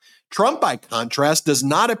strong. Trump, by contrast, does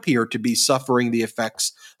not appear to be suffering the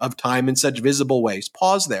effects of time in such visible ways.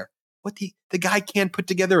 Pause there. What the guy can't put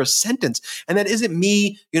together a sentence. And that isn't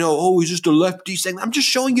me, he's just a lefty saying, I'm just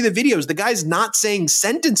showing you the videos. The guy's not saying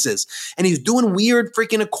sentences and he's doing weird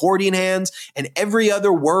freaking accordion hands and every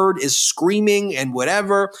other word is screaming and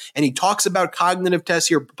whatever. And he talks about cognitive tests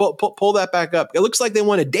here. Pull that back up. It looks like they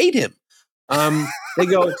want to date him. They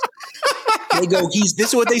go, this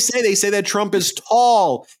is what they say. They say that Trump is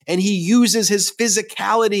tall and he uses his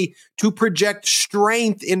physicality to project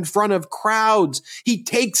strength in front of crowds. He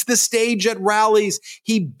takes the stage at rallies.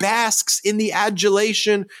 He basks in the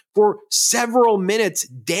adulation for several minutes,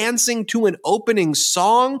 dancing to an opening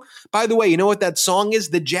song. By the way, you know what that song is?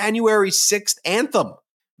 The January 6th anthem.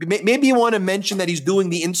 Maybe you want to mention that he's doing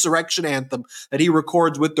the insurrection anthem that he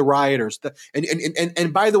records with the rioters.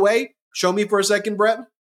 And by the way, show me for a second, Brett.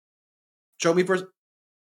 Show me first.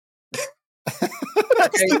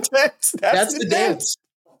 That's the dance. That's the dance.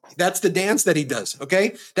 That's the dance that he does.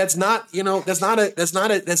 Okay, that's not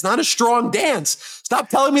a strong dance. Stop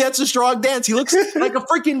telling me that's a strong dance. He looks like a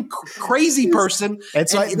freaking crazy person.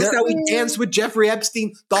 It's like this is how he danced with Jeffrey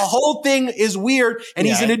Epstein. The whole thing is weird, and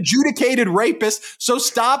he's an adjudicated rapist. So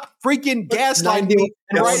stop freaking gaslighting me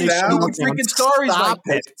and writing stupid freaking stories like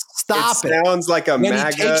this. Stop it. Sounds like a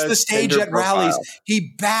MAGA. He takes the stage at rallies.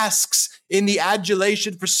 He basks in the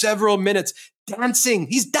adulation for several minutes.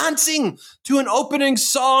 He's dancing to an opening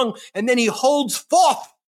song, and then he holds forth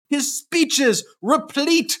his speeches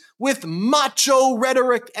replete with macho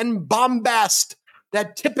rhetoric and bombast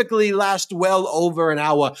that typically last well over an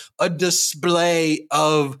hour, a display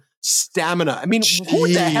of stamina. I mean, who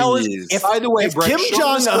the hell is? By the way, if Brett, Kim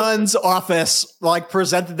Jong-un's office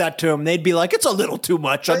presented that to him, they'd be like, "It's a little too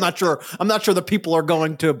much." I'm not sure the people are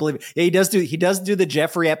going to believe it. Yeah, he does do the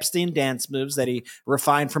Jeffrey Epstein dance moves that he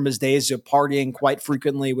refined from his days of partying quite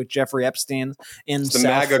frequently with Jeffrey Epstein in South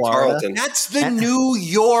MAGA Florida. Carlton. That's the New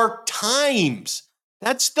York Times.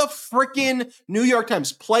 That's the freaking New York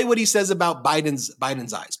Times. Play what he says about Biden's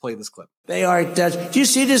eyes. Play this clip. They are. Do you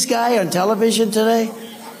see this guy on television today?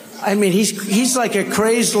 I mean, he's like a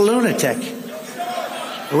crazed lunatic.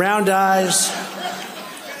 Round eyes.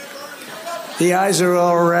 The eyes are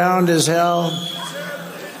all round as hell.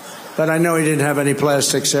 But I know he didn't have any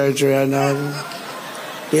plastic surgery. I know.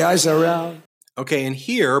 The eyes are round. Okay, and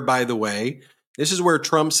here, by the way, this is where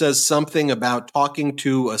Trump says something about talking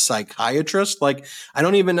to a psychiatrist. Like, I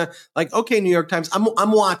don't even know. Like, okay, New York Times,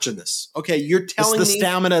 I'm watching this. Okay, you're telling me the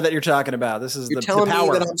stamina that you're talking about. This is you're the telling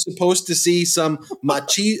power. me that I'm supposed to see some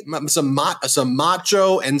macho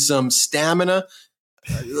and some stamina.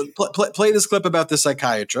 Play this clip about the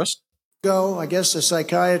psychiatrist. I guess a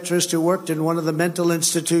psychiatrist who worked in one of the mental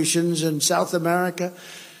institutions in South America.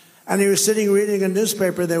 And he was sitting reading a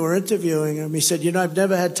newspaper. They were interviewing him. He said, I've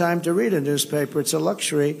never had time to read a newspaper. It's a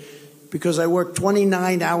luxury because I work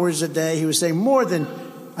 29 hours a day. He was saying more than,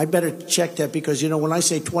 I better check that because, when I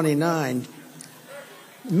say 29,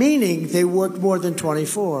 meaning they worked more than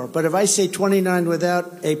 24. But if I say 29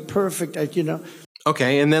 without a perfect,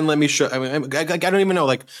 Okay, and then let me show. I mean, I don't even know.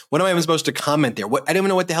 Like, what am I even supposed to comment there? I don't even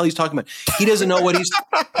know what the hell he's talking about. He doesn't know what he's.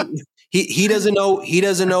 He doesn't know. He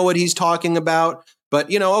doesn't know what he's talking about. But,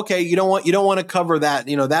 okay, you don't want to cover that.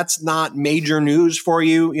 That's not major news for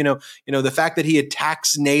you. The fact that he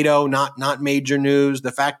attacks NATO, not major news.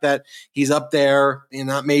 The fact that he's up there,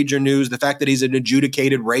 not major news. The fact that he's an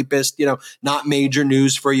adjudicated rapist, not major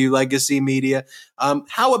news for you, legacy media.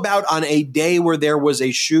 How about on a day where there was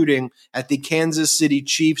a shooting at the Kansas City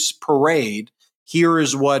Chiefs parade? Here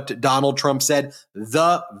is what Donald Trump said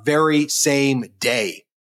the very same day.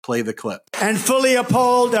 Play the clip. And fully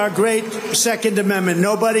uphold our great Second Amendment.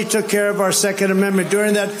 Nobody took care of our Second Amendment.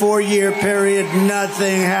 During that 4-year period,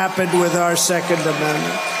 nothing happened with our Second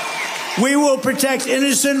Amendment. We will protect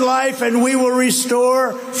innocent life and we will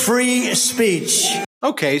restore free speech.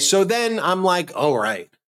 Okay, so then I'm like, all right,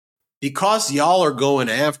 because y'all are going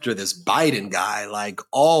after this Biden guy like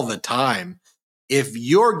all the time, if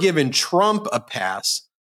you're giving Trump a pass,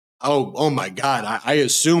 oh my God, I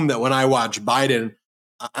assume that when I watch Biden,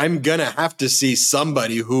 I'm going to have to see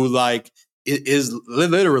somebody who like is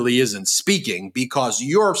literally isn't speaking because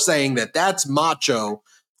you're saying that that's macho.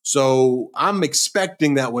 So I'm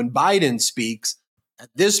expecting that when Biden speaks at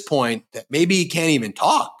this point, that maybe he can't even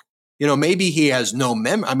talk. Maybe he has no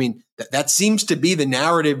memory. I mean, that seems to be the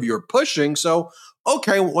narrative you're pushing. So,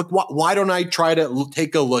 okay, why don't I try to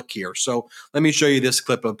take a look here? So let me show you this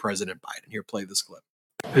clip of President Biden. Here, play this clip.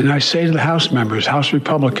 And I say to the House members, House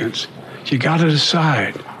Republicans, you got to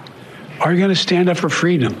decide. Are you going to stand up for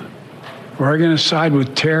freedom? Or are you going to side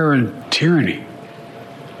with terror and tyranny?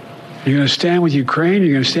 You're going to stand with Ukraine?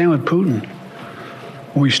 You're going to stand with Putin?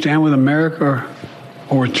 Will you stand with America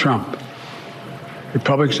or with Trump?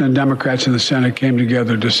 Republicans and Democrats in the Senate came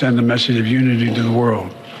together to send a message of unity to the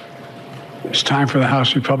world. It's time for the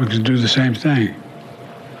House Republicans to do the same thing,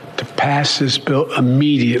 to pass this bill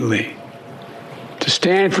immediately, to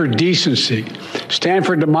stand for decency, stand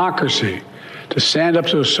for democracy, to stand up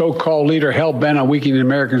to a so-called leader hell-bent on weakening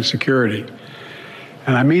American security.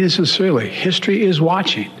 And I mean it sincerely. History is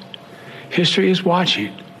watching. History is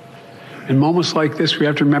watching. In moments like this, we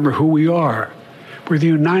have to remember who we are. We're the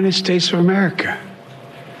United States of America.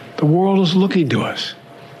 The world is looking to us.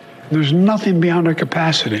 There's nothing beyond our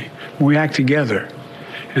capacity when we act together.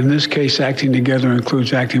 In this case, acting together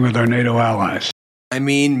includes acting with our NATO allies. I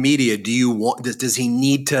mean, media, does he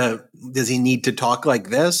need to talk like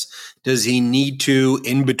this? Does he need to,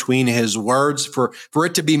 in between his words, for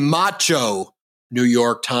it to be macho, New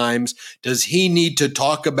York Times, does he need to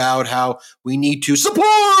talk about how we need to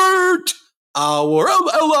support our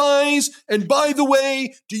allies? And by the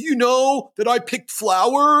way, do you know that I picked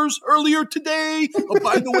flowers earlier today? Oh,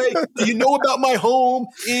 by the way, do you know about my home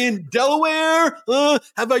in Delaware?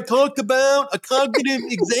 Have I talked about a cognitive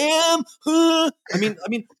exam? I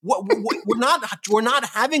mean, we're not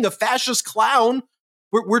having a fascist clown.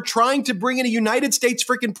 We're trying to bring in a United States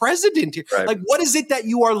freaking president here. Right. Like, what is it that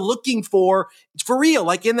you are looking for? It's for real.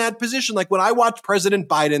 Like in that position, like when I watch President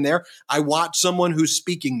Biden there, I watch someone who's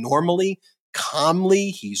speaking normally, calmly.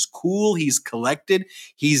 He's cool. He's collected.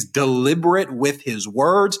 He's deliberate with his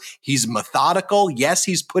words. He's methodical. Yes,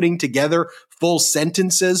 he's putting together full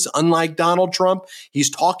sentences, unlike Donald Trump. He's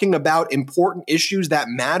talking about important issues that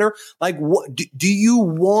matter. Like, what do you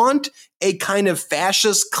want? A kind of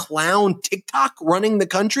fascist clown TikTok running the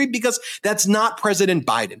country? Because that's not President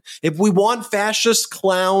Biden. If we want fascist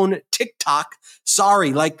clown TikTok,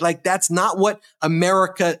 sorry, like that's not what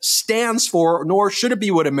America stands for, nor should it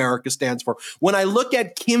be what America stands for. When I look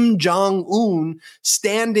at Kim Jong-un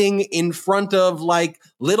standing in front of like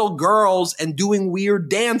little girls and doing weird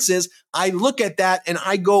dances, I look at that and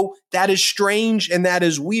I go, that is strange and that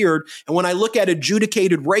is weird. And when I look at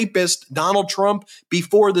adjudicated rapist Donald Trump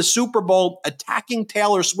before the Super Bowl attacking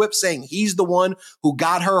Taylor Swift, saying he's the one who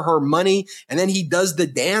got her money, and then he does the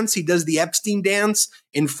dance, he does the Epstein dance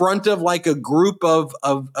in front of like a group of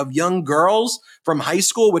young girls from high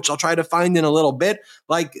school, which I'll try to find in a little bit.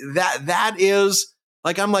 Like that is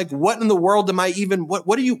like, I'm like, what in the world am I even,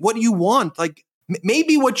 what do you want? Like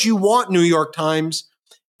maybe what you want, New York Times,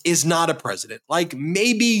 is not a president. Like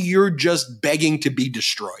maybe you're just begging to be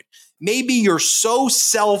destroyed. Maybe you're so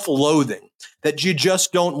self-loathing that you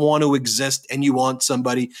just don't want to exist and you want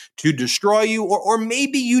somebody to destroy you. Or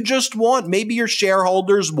maybe you just want, maybe your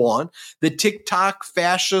shareholders want the TikTok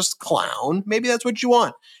fascist clown. Maybe that's what you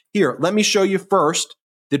want. Here, let me show you first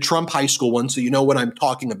the Trump high school one, so you know what I'm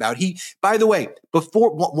talking about. By the way,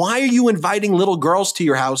 why are you inviting little girls to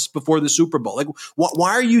your house before the Super Bowl? Like,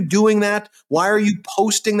 why are you doing that? Why are you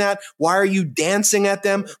posting that? Why are you dancing at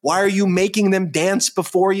them? Why are you making them dance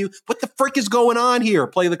before you? What the frick is going on here?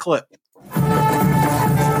 Play the clip.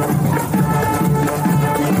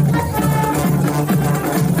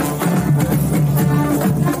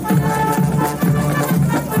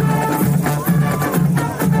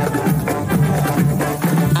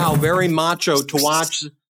 very macho to watch.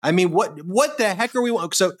 I mean, what the heck are we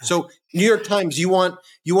want? So New York Times, you want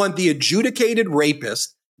the adjudicated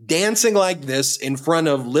rapist dancing like this in front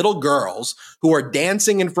of little girls who are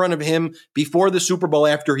dancing in front of him before the Super Bowl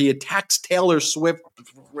after he attacks Taylor Swift,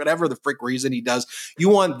 whatever the frick reason he does. You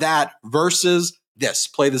want that versus this.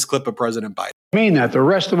 Play this clip of President Biden. I mean that. The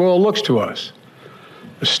rest of the world looks to us.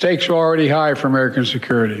 The stakes are already high for American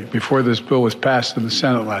security before this bill was passed in the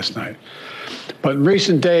Senate last night. But in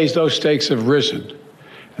recent days, those stakes have risen.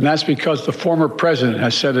 And that's because the former president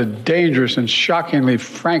has sent a dangerous and shockingly,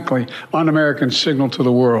 frankly, un-American signal to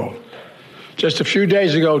the world. Just a few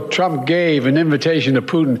days ago, Trump gave an invitation to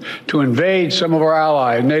Putin to invade some of our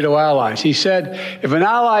allies, NATO allies. He said if an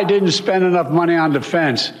ally didn't spend enough money on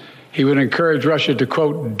defense, he would encourage Russia to,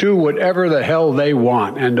 quote, do whatever the hell they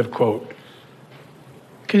want, end of quote.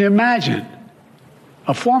 Can you imagine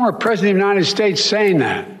a former president of the United States saying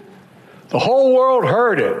that? The whole world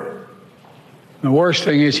heard it. The worst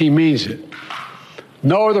thing is he means it.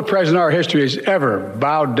 No other president in our history has ever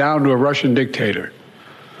bowed down to a Russian dictator.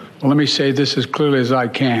 Well, let me say this as clearly as I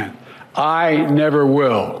can. I never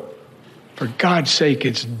will. For God's sake,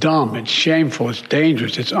 it's dumb, it's shameful, it's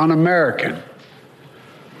dangerous, it's un-American.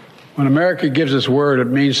 When America gives us word, it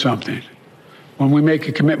means something. When we make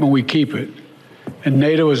a commitment, we keep it. And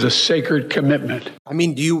NATO is a sacred commitment. I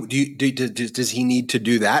mean, does he need to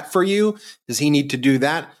do that for you? Does he need to do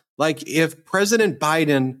that? Like, if President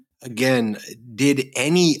Biden, again, did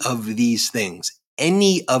any of these things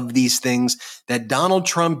that Donald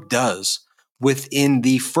Trump does within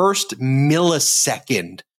the first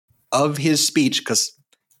millisecond of his speech, because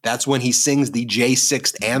that's when he sings the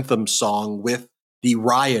J6 anthem song with the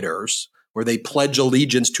rioters, where they pledge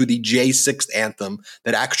allegiance to the J6 anthem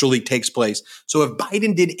that actually takes place. So if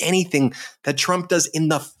Biden did anything that Trump does in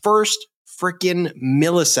the first freaking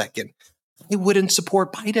millisecond, I wouldn't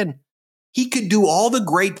support Biden. He could do all the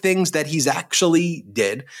great things that he's actually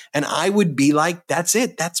did, and I would be like, that's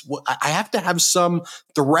it. That's what I have to have, some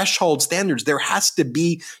threshold standards. There has to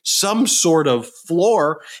be some sort of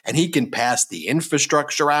floor, and he can pass the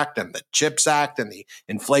Infrastructure Act and the CHIPS Act and the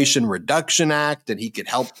Inflation Reduction Act, and he could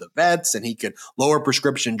help the vets, and he could lower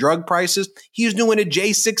prescription drug prices. He's doing a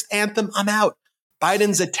J6 anthem. I'm out.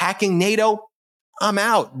 Biden's attacking NATO. I'm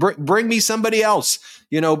out. Bring me somebody else.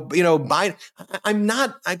 Biden. I'm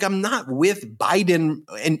not with Biden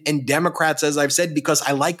and Democrats, as I've said, because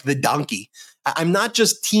I like the donkey. I'm not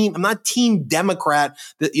team Democrat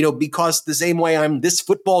because the same way I'm this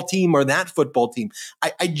football team or that football team.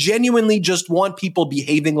 I genuinely just want people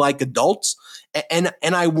behaving like adults, and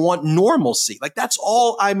I want normalcy. Like that's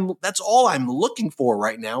all I'm looking for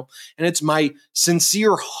right now. And it's my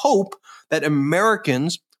sincere hope that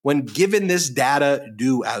Americans, when given this data,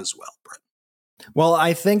 do as well. Well,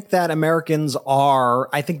 I think that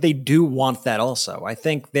I think they do want that also. I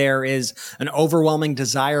think there is an overwhelming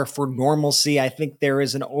desire for normalcy. I think there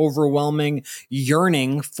is an overwhelming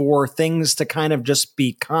yearning for things to kind of just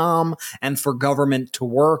be calm and for government to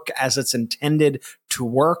work as it's intended to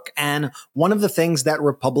work. And one of the things that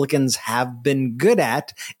Republicans have been good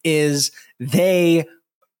at is they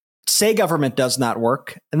say government does not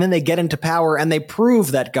work, and then they get into power and they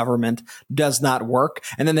prove that government does not work.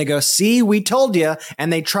 And then they go, see, we told you.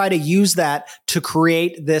 And they try to use that to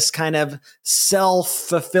create this kind of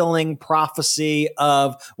self-fulfilling prophecy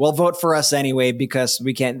of, well, vote for us anyway, because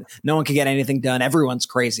no one can get anything done. Everyone's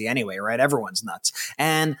crazy anyway, right? Everyone's nuts.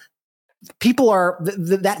 And people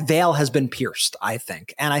that veil has been pierced, I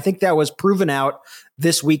think. And I think that was proven out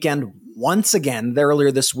this weekend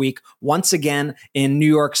earlier this week, once again in New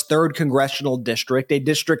York's 3rd congressional district, a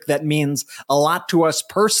district that means a lot to us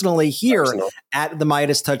personally here at the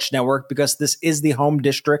Midas Touch Network, because this is the home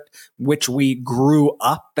district which we grew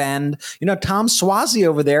up. And, Tom Suozzi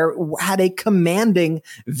over there had a commanding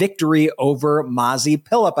victory over Mazi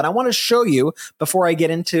Pilip. And I want to show you, before I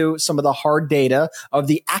get into some of the hard data of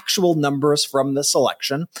the actual numbers from this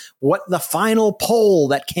election, what the final poll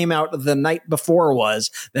that came out the night before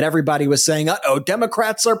was, that everybody was saying,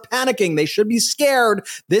 Democrats are panicking. They should be scared.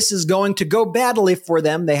 This is going to go badly for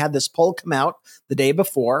them. They had this poll come out the day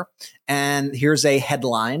before. And here's a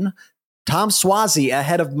headline: Tom Suozzi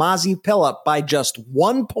ahead of Mazi Pilip by just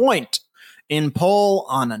 1 point in poll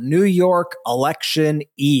on a New York election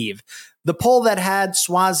eve. The poll that had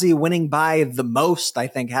Suozzi winning by the most, I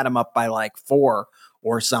think, had him up by like 4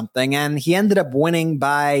 or something. And he ended up winning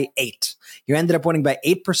by 8. He ended up winning by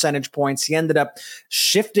 8 percentage points. He ended up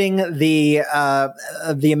shifting the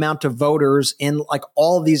amount of voters in like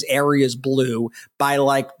all these areas blue by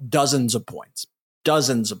like dozens of points.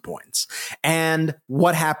 dozens of points. And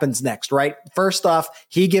what happens next, right? First off,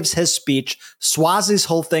 he gives his speech. Swazi's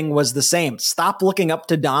whole thing was the same. Stop looking up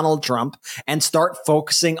to Donald Trump and start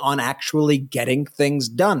focusing on actually getting things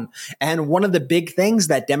done. And one of the big things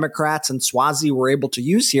that Democrats and Swazi were able to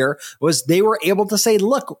use here was they were able to say,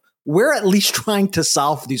 look, we're at least trying to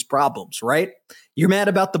solve these problems, right? You're mad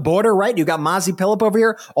about the border, right? You got Mazi Pilip over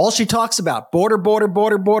here. All she talks about, border,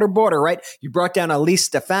 right? You brought down Elise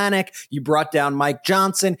Stefanik. You brought down Mike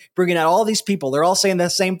Johnson, bringing out all these people. They're all saying the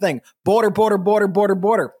same thing. Border.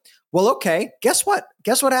 Well, okay. Guess what?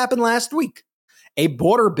 Guess what happened last week? A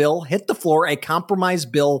border bill hit the floor, a compromise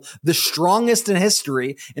bill, the strongest in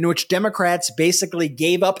history, in which Democrats basically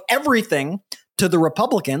gave up everything to the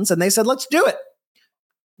Republicans, and they said, let's do it.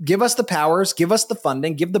 Give us the powers, give us the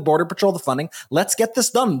funding, give the Border Patrol the funding. Let's get this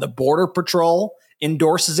done. The Border Patrol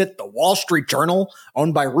endorses it. The Wall Street Journal,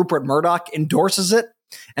 owned by Rupert Murdoch, endorses it.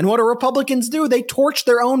 And what do Republicans do? They torch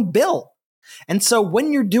their own bill. And so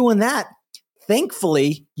when you're doing that,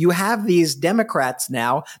 thankfully, you have these Democrats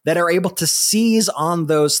now that are able to seize on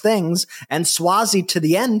those things. And Swazi, to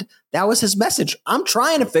the end, that was his message. I'm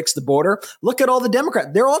trying to fix the border. Look at all the Democrats.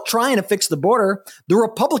 They're all trying to fix the border. The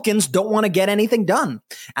Republicans don't want to get anything done.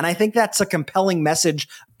 And I think that's a compelling message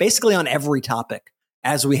basically on every topic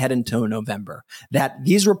as we head into November, that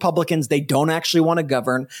these Republicans, they don't actually want to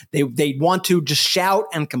govern. They want to just shout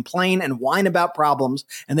and complain and whine about problems,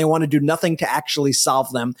 and they want to do nothing to actually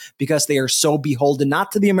solve them because they are so beholden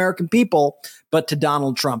not to the American people, but to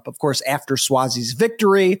Donald Trump. Of course, after Swazi's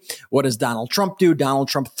victory, what does Donald Trump do? Donald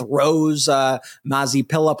Trump throws Mazi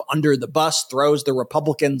Pilip under the bus, throws the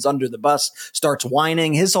Republicans under the bus, starts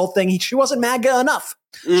whining. His whole thing, she wasn't MAGA enough.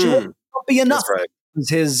 She wasn't be enough. That's right.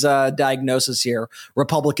 His diagnosis here.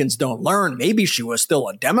 Republicans don't learn. Maybe she was still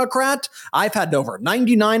a Democrat. I've had over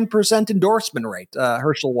 99% endorsement rate.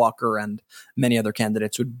 Herschel Walker and many other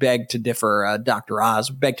candidates would beg to differ. Dr. Oz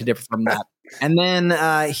would beg to differ from that. And then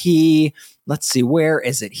let's see, where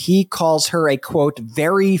is it? He calls her a, quote,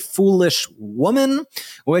 very foolish woman,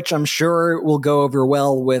 which I'm sure will go over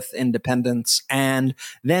well with independents. And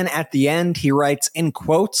then at the end, he writes, in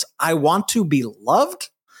quotes, I want to be loved.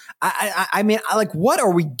 I mean, like, what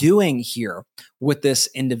are we doing here with this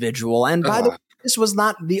individual? And by the way, this was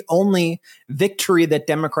not the only victory that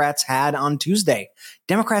Democrats had on Tuesday.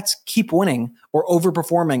 Democrats keep winning or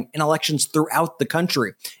overperforming in elections throughout the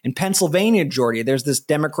country. In Pennsylvania, Georgia, there's this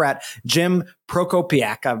Democrat, Jim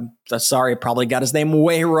Prokopiak. I'm sorry, I probably got his name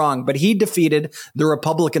way wrong, but he defeated the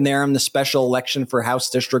Republican there in the special election for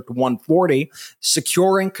House District 140,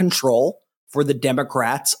 securing control for the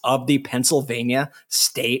Democrats of the Pennsylvania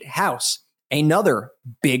State House. Another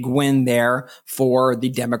big win there for the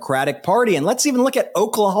Democratic Party. And let's even look at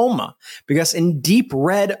Oklahoma, because in deep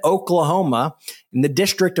red Oklahoma, in the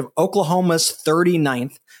district of Oklahoma's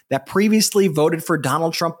 39th, that previously voted for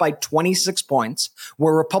Donald Trump by 26 points,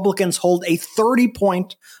 where Republicans hold a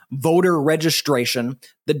 30-point voter registration,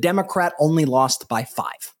 the Democrat only lost by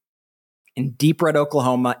 5. In deep red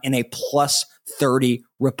Oklahoma, in a plus 30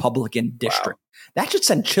 Republican district. Wow. That should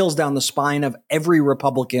send chills down the spine of every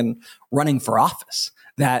Republican running for office,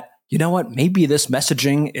 that, you know what, maybe this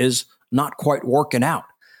messaging is not quite working out.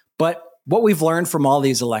 But what we've learned from all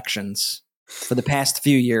these elections for the past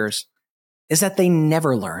few years is that they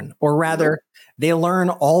never learn, or rather, they learn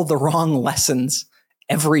all the wrong lessons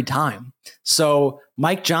every time. So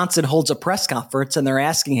Mike Johnson holds a press conference and they're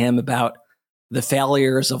asking him about the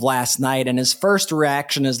failures of last night. And his first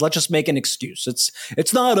reaction is, let's just make an excuse.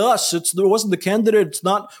 It's not us. It wasn't the candidate. It's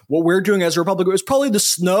not what we're doing as a Republican. It was probably the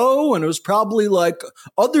snow, and it was probably like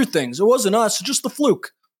other things. It wasn't us. It's just the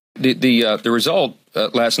fluke. The result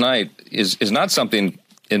last night is not something,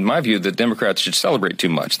 in my view, that Democrats should celebrate too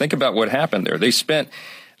much. Think about what happened there. They spent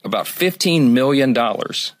about $15 million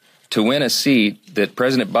to win a seat that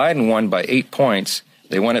President Biden won by 8 points.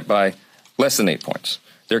 They won it by less than 8 points.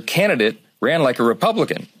 Their candidate ran like a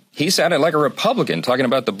Republican. He sounded like a Republican talking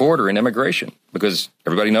about the border and immigration, because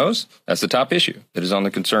everybody knows that's the top issue that is on the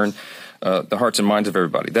concern, the hearts and minds of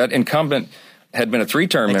everybody. That incumbent had been a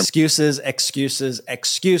 3-term member. Excuses.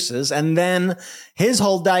 And then his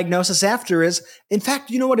whole diagnosis after is, in fact,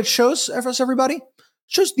 you know what it shows for us, everybody? It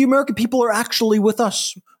shows the American people are actually with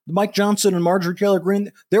us. Mike Johnson and Marjorie Taylor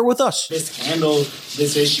Greene, they're with us. Just handle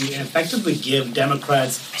this issue and effectively give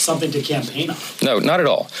Democrats something to campaign on. No, not at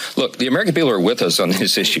all. Look, the American people are with us on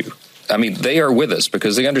this issue. I mean, they are with us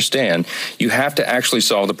because they understand you have to actually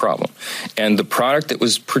solve the problem. And the product that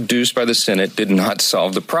was produced by the Senate did not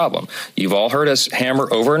solve the problem. You've all heard us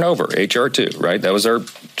hammer over and over, H.R. 2, right? That was our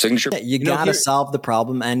signature. You got to solve the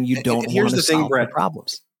problem, and you don't want to solve the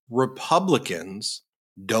problems. Republicans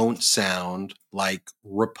don't sound like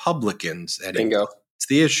Republicans anymore. Bingo. It's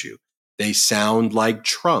the issue. They sound like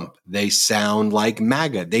Trump. They sound like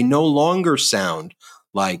MAGA. They no longer sound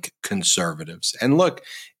like conservatives. And look,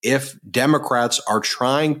 if Democrats are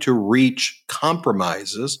trying to reach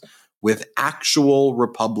compromises with actual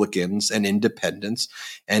Republicans and independents,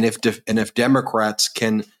 and if Democrats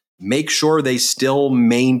can make sure they still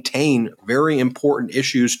maintain very important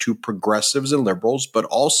issues to progressives and liberals, but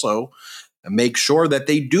also make sure that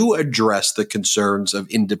they do address the concerns of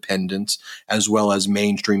independents as well as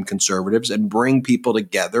mainstream conservatives and bring people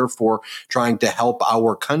together for trying to help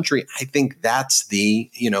our country. I think that's the,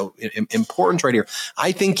 importance right here.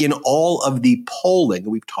 I think in all of the polling,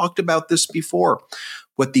 we've talked about this before,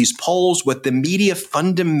 what the media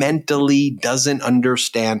fundamentally doesn't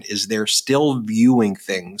understand is they're still viewing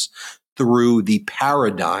things through the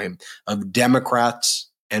paradigm of Democrats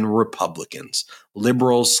and Republicans,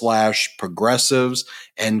 liberals/progressives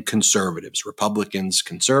and conservatives, Republicans,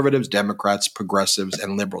 conservatives, Democrats, progressives,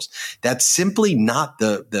 and liberals. That's simply not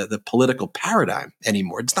the political paradigm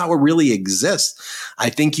anymore. It's not what really exists. I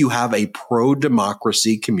think you have a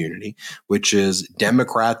pro-democracy community, which is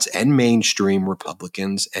Democrats and mainstream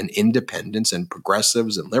Republicans and independents and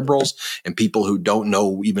progressives and liberals and people who don't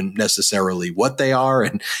know even necessarily what they are,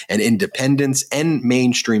 and independents and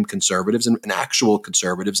mainstream conservatives and actual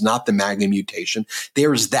conservatives, not the MAGA mutation.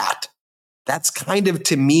 There's that. That's kind of,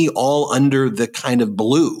 to me, all under the kind of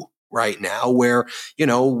blue right now, where,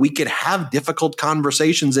 we could have difficult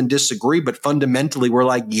conversations and disagree, but fundamentally we're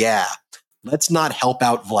like, yeah, let's not help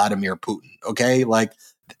out Vladimir Putin. Okay. Like,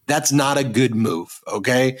 that's not a good move.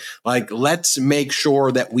 Okay. Like, let's make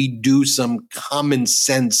sure that we do some common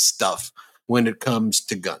sense stuff when it comes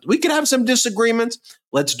to guns. We could have some disagreements.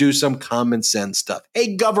 Let's do some common sense stuff.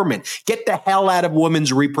 Hey, government, get the hell out of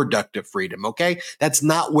women's reproductive freedom, okay? That's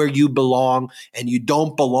not where you belong, and you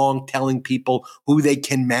don't belong telling people who they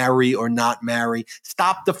can marry or not marry.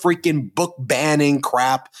 Stop the freaking book banning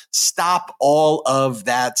crap. Stop all of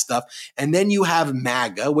that stuff. And then you have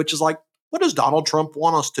MAGA, which is like, what does Donald Trump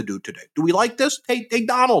want us to do today? Do we like this? Hey,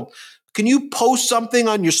 Donald, can you post something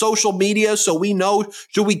on your social media so we know?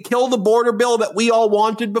 Should we kill the border bill that we all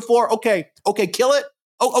wanted before? Okay, kill it.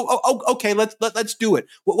 Okay, let's do it.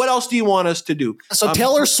 What else do you want us to do? So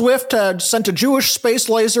Taylor Swift sent a Jewish space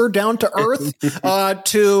laser down to Earth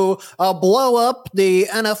to blow up the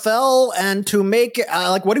NFL and to make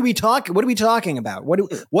what are we talking about?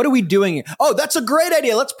 What are we doing? Oh, that's a great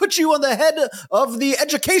idea. Let's put you on the head of the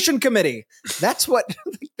education committee. That's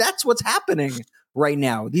what's happening right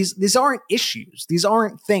now. These aren't issues. These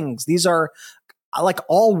aren't things. These are like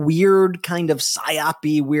all weird kind of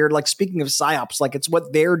psyop-y weird, like speaking of psyops, like it's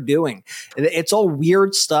what they're doing. It's all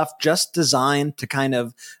weird stuff just designed to kind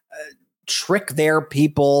of trick their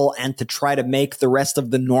people and to try to make the rest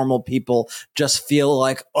of the normal people just feel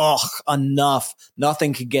like, enough,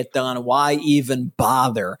 nothing could get done. Why even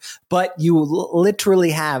bother? But you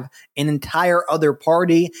literally have an entire other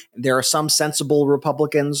party. There are some sensible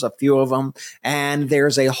Republicans, a few of them, and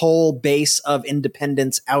there's a whole base of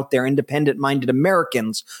independents out there, independent-minded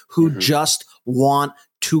Americans who just want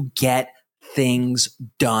to get things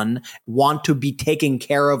done, want to be taken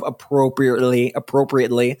care of appropriately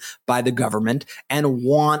by the government, and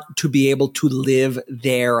want to be able to live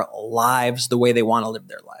their lives the way they want to live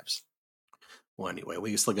their lives. Well, anyway,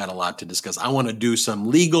 we still got a lot to discuss. I want to do some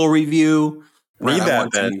legal review. Need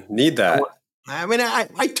that. I mean,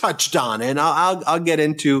 I touched on it, and I'll get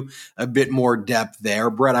into a bit more depth there.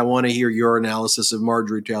 Brett, I want to hear your analysis of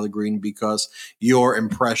Marjorie Taylor Greene because your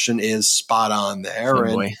impression is spot on there.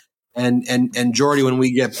 And Jordy, when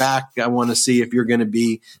we get back, I want to see if you're going to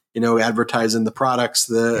be, advertising the products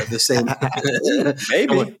the same.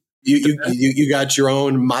 Maybe. You got your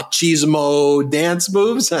own machismo dance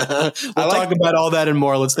moves. We'll talk about all that and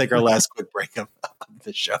more. Let's take our last quick break of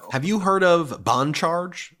the show. Have you heard of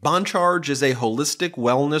BonCharge? BonCharge is a holistic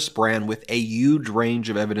wellness brand with a huge range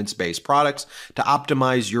of evidence-based products to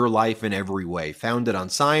optimize your life in every way. Founded on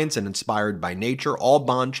science and inspired by nature, all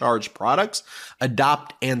BonCharge products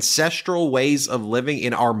adopt ancestral ways of living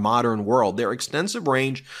in our modern world. Their extensive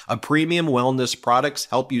range of premium wellness products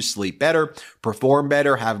help you sleep better, perform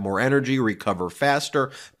better, have more energy, recover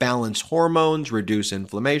faster, balance hormones, reduce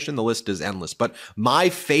inflammation. The list is endless. But my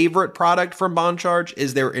favorite product from BonCharge Charge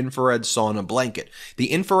is their infrared sauna blanket.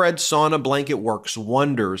 The infrared sauna blanket works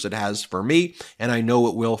wonders. It has for me, and I know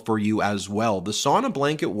it will for you as well. The sauna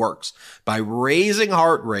blanket works by raising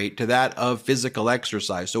heart rate to that of physical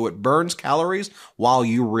exercise, so it burns calories while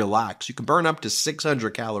you relax. You can burn up to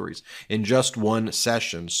 600 calories in just one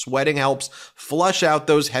session. Sweating helps flush out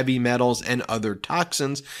those heavy metals and other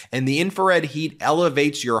toxins, and the infrared heat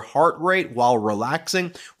elevates your heart rate while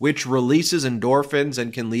relaxing, which releases endorphins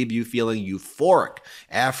and can leave you feeling euphoric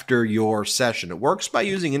after your session. It works by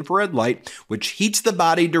using infrared light, which heats the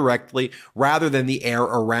body directly rather than the air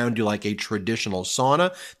around you like a traditional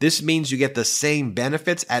sauna. This means you get the same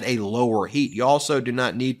benefits at a lower heat. You also do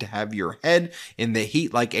not need to have your head in the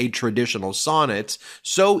heat like a traditional sauna. It's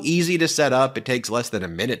so easy to set up. It takes less than a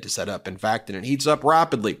minute to set up, in fact, and it heats up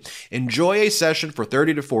rapidly. Enjoy a session for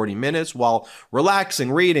 30 to 40 minutes while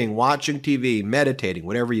relaxing, reading, watching TV, meditating,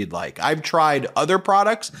 whatever you'd like. I've tried other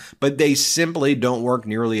products, but they simply don't work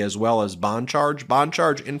nearly as well as Bond Charge. Bond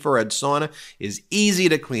Charge infrared sauna is easy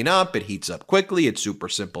to clean up. It heats up quickly. It's super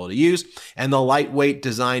simple to use, and the lightweight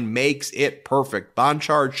design makes it perfect. Bond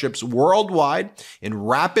Charge ships worldwide in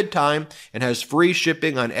rapid time and has free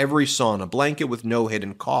shipping on every sauna blanket with no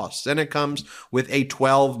hidden costs, and it comes with a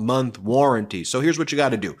 12-month warranty. So here's what you got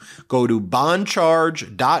to do. Go to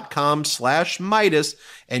bondcharge.com/Midas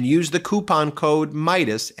and use the coupon code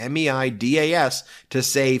Midas, M-E-I-D-A-S, to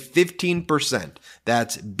save 15%.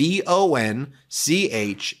 That's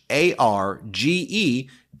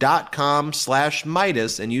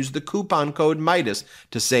BONCHARGE.com/Midas and use the coupon code Midas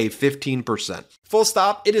to save 15%. Full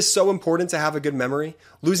stop. It is so important to have a good memory.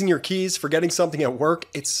 Losing your keys, forgetting something at work,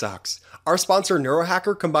 it sucks. Our sponsor,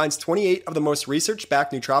 Neurohacker, combines 28 of the most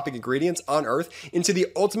research-backed nootropic ingredients on Earth into the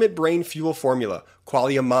ultimate brain fuel formula,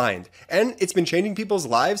 Qualia Mind. And it's been changing people's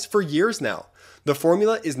lives for years now. The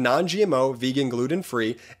formula is non-GMO, vegan,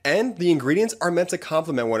 gluten-free, and the ingredients are meant to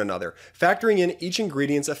complement one another, factoring in each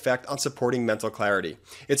ingredient's effect on supporting mental clarity.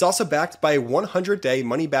 It's also backed by a 100-day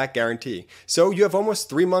money-back guarantee, so you have almost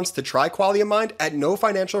 3 months to try Qualia Mind at no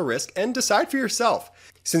financial risk and decide for yourself.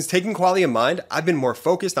 Since taking Qualia Mind, I've been more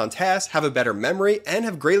focused on tasks, have a better memory, and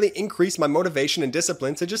have greatly increased my motivation and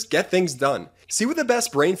discipline to just get things done. See what the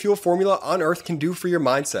best brain fuel formula on Earth can do for your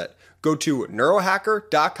mindset. Go to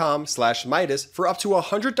neurohacker.com/Midas for up to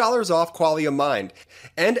 $100 off Qualia Mind.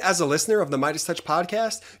 And as a listener of the Midas Touch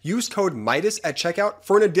podcast, use code Midas at checkout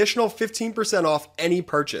for an additional 15% off any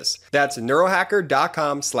purchase. That's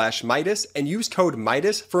neurohacker.com/Midas and use code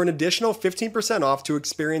Midas for an additional 15% off to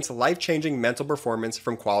experience life-changing mental performance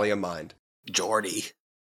from Qualia Mind. Jordy.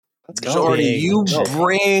 Let's go. Jordy, you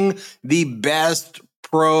bring the best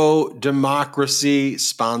pro-democracy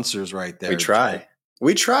sponsors right there.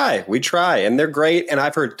 We try, and they're great. And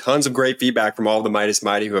I've heard tons of great feedback from all of the Midas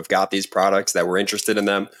Mighty who have got these products that were interested in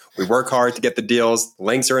them. We work hard to get the deals.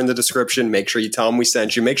 Links are in the description. Make sure you tell them we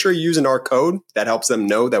sent you. Make sure you're using our code. That helps them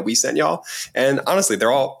know that we sent y'all. And honestly,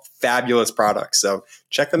 they're all fabulous products. So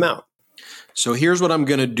check them out. So here's what I'm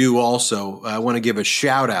going to do also. I want to give a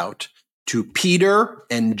shout out to Peter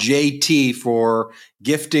and JT for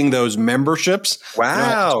gifting those memberships.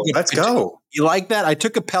 Wow, let's go. You like that? I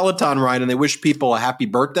took a Peloton ride and they wish people a happy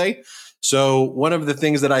birthday. So one of the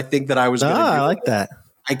things that I think that I was going to do, I like that.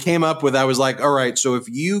 I came up with, I was like, all right, so if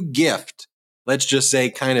you gift, let's just say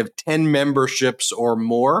kind of 10 memberships or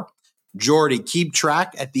more, Jordy, keep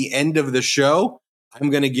track at the end of the show. I'm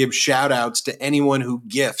going to give shout outs to anyone who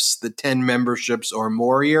gifts the 10 memberships or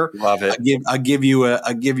more here. Love it. I'll give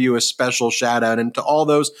you a special shout out. And to all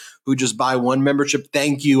those who just buy one membership,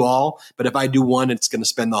 thank you all. But if I do one, it's going to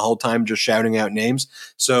spend the whole time just shouting out names.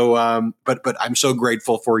 So, but I'm so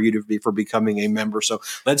grateful for you for becoming a member. So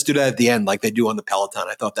let's do that at the end, like they do on the Peloton.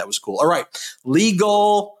 I thought that was cool. All right.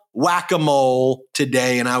 Legal whack-a-mole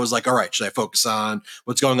today, and I was like, all right, should I focus on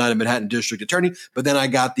what's going on in Manhattan District Attorney? But then I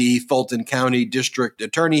got the Fulton County District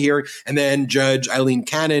Attorney hearing, and then Judge Eileen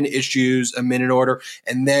Cannon issues a minute order,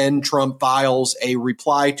 and then Trump files a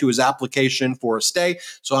reply to his application for a stay.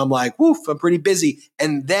 So I'm like, woof, I'm pretty busy.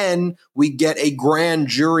 And then we get a grand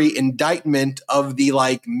jury indictment of the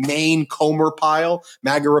main Comer pile,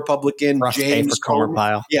 MAGA Republican James Comer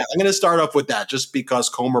pile. Yeah, I'm going to start off with that just because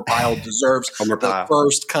Comer pile deserves the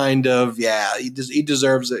first kind of, he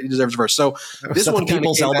deserves it. He deserves it first. So this one kind of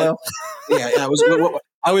people's elbow.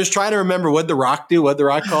 I was trying to remember what The Rock do. What The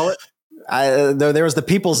Rock call it? There was the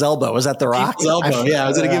People's Elbow. Was that The Rock? People's Elbow. I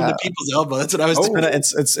was going to give him the People's Elbow. That's what I was doing.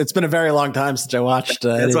 It's been a very long time since I watched.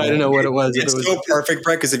 That's why I didn't know what it was. It's so perfect,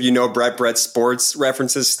 Brett, because if you know Brett's sports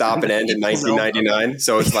references stop and end in 1999.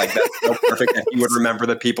 So it's like, that's so perfect that you would remember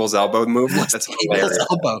the People's Elbow movement. That's hilarious.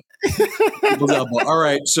 People's Elbow. All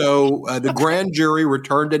right. So the grand jury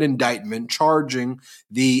returned an indictment charging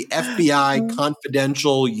the FBI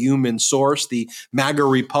confidential human source, the MAGA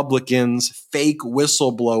Republicans fake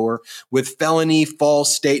whistleblower, with felony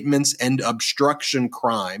false statements and obstruction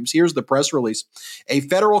crimes. Here's the press release. A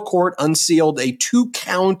federal court unsealed a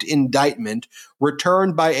 2-count indictment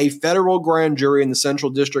returned by a federal grand jury in the Central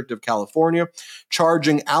District of California,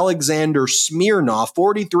 charging Alexander Smirnov,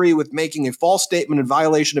 43, with making a false statement in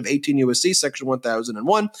violation of 18 U.S.C. Section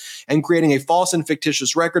 1001 and creating a false and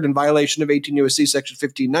fictitious record in violation of 18 U.S.C. Section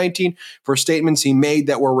 1519 for statements he made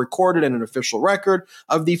that were recorded in an official record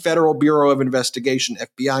of the Federal Bureau of Investigation,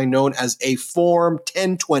 FBI, known as a Form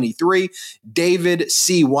 1023. David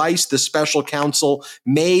C. Weiss, the special counsel,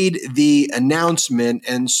 made the announcement.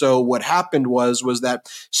 And so what happened was that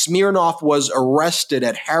Smirnov was arrested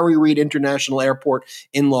at Harry Reid International Airport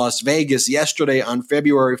in Las Vegas yesterday on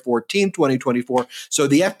February 14, 2024. So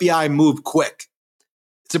the FBI moved quick.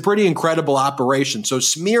 It's a pretty incredible operation. So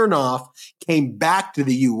Smirnov came back to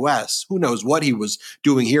the U.S. Who knows what he was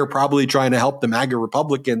doing here, probably trying to help the MAGA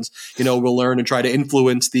Republicans, will learn and try to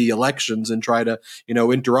influence the elections and try to,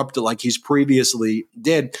 interrupt it like he's previously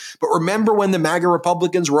did. But remember when the MAGA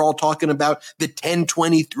Republicans were all talking about the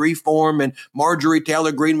 1023 form and Marjorie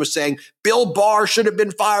Taylor Greene was saying Bill Barr should have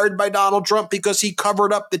been fired by Donald Trump because he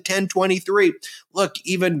covered up the 1023. Look,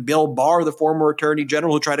 even Bill Barr, the former attorney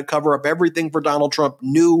general who tried to cover up everything for Donald Trump,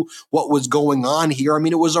 knew what was going on here. I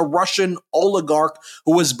mean, it was a Russian oligarch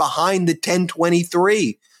who was behind the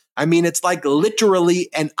 1023. I mean, it's like literally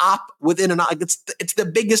an op within an op. It's the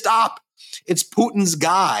biggest op. It's Putin's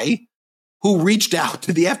guy who reached out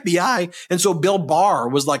to the FBI. And so Bill Barr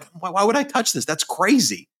was like, why would I touch this? That's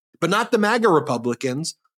crazy. But not the MAGA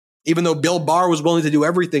Republicans. Even though Bill Barr was willing to do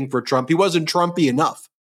everything for Trump, he wasn't Trumpy enough.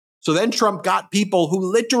 So then Trump got people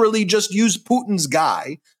who literally just used Putin's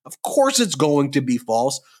guy. Of course it's going to be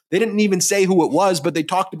false. They didn't even say who it was, but they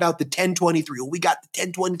talked about the 1023. Oh, we got the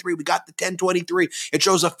 1023. We got the 1023. It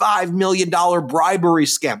shows a $5 million bribery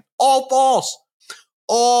scam. All false.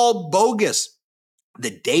 All bogus.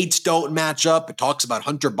 The dates don't match up. It talks about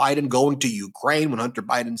Hunter Biden going to Ukraine when Hunter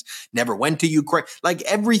Biden's never went to Ukraine. Like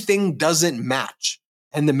everything doesn't match.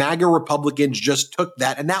 And the MAGA Republicans just took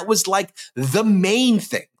that. And that was like the main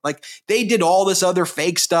thing. Like they did all this other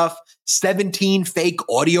fake stuff, 17 fake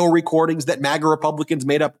audio recordings that MAGA Republicans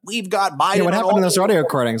made up. We've got Biden. Yeah, what happened to those audio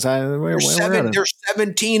recordings? There's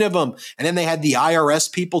 17 of them. And then they had the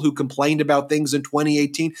IRS people who complained about things in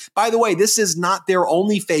 2018. By the way, this is not their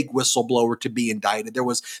only fake whistleblower to be indicted. There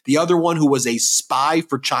was the other one who was a spy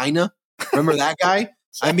for China. Remember that guy?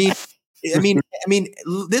 I mean,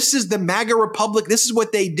 this is the MAGA Republic. This is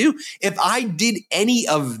what they do. If I did any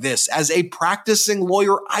of this as a practicing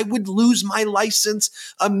lawyer, I would lose my license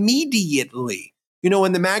immediately.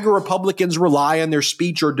 And the MAGA Republicans rely on their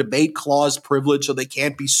speech or debate clause privilege so they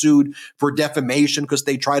can't be sued for defamation because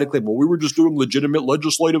they try to claim, well, we were just doing legitimate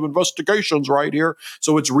legislative investigations right here.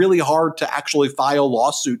 So it's really hard to actually file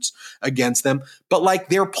lawsuits against them. But like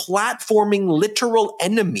they're platforming literal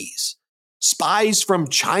enemies. Spies from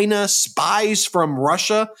China, spies from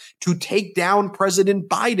Russia to take down President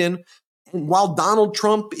Biden while Donald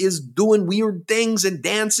Trump is doing weird things and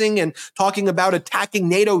dancing and talking about attacking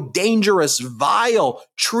NATO, dangerous, vile,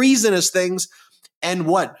 treasonous things. And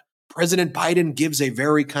what? President Biden gives a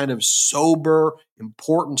very kind of sober,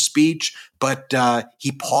 important speech, but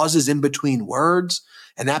he pauses in between words.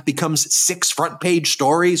 And that becomes 6 front-page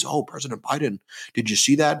stories. Oh, President Biden, did you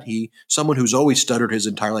see that? Someone who's always stuttered his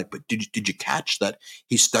entire life. But did you catch that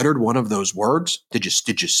he stuttered one of those words? Did you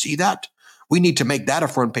see that? We need to make that a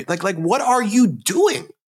front page. Like what are you doing?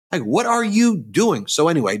 Like, what are you doing? So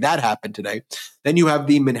anyway, that happened today. Then you have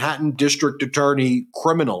the Manhattan District Attorney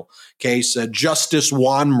criminal case. Justice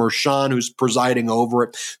Juan Merchan, who's presiding over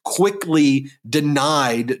it, quickly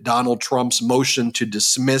denied Donald Trump's motion to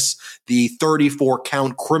dismiss the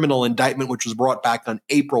 34-count criminal indictment, which was brought back on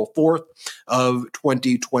April 4th of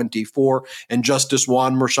 2024. And Justice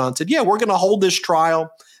Juan Merchan said, yeah, we're going to hold this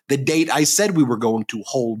trial the date I said we were going to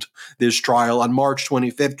hold this trial on March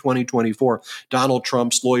 25th, 2024. Donald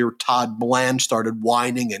Trump's lawyer, Todd Bland, started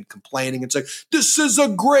whining and complaining and saying, this is a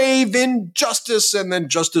grave injustice. And then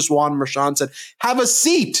Justice Juan Merchan said, have a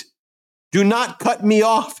seat. Do not cut me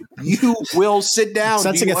off. You will sit down.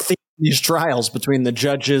 Sensing a theme in these trials between the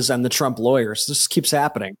judges and the Trump lawyers. This keeps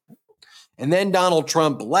happening. And then Donald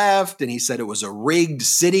Trump left and he said it was a rigged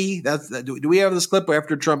city. Do we have this clip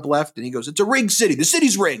after Trump left? And he goes, it's a rigged city. The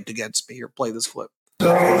city's rigged against me. Here, play this clip.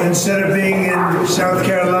 So instead of being in South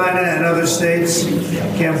Carolina and other states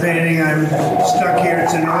campaigning, I'm stuck here.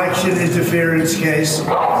 It's an election interference case.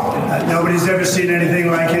 Nobody's ever seen anything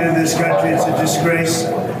like it in this country. It's a disgrace.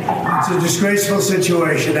 It's a disgraceful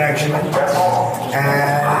situation, actually.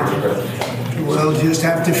 And we'll just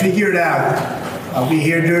have to figure it out. I'll be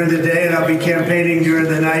here during the day and I'll be campaigning during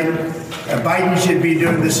the night. Biden should be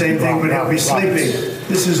doing the same thing, but he'll be sleeping.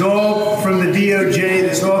 This is all from the DOJ.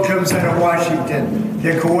 This all comes out of Washington.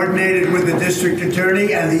 They're coordinated with the district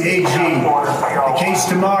attorney and the AG. The case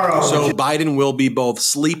tomorrow. So Biden will be both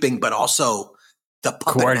sleeping, but also the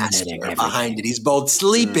puppet master behind it. He's both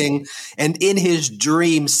sleeping and in his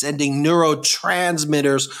dreams sending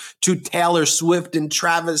neurotransmitters to Taylor Swift and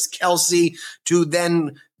Travis Kelce to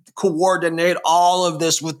then coordinate all of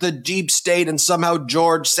this with the deep state and somehow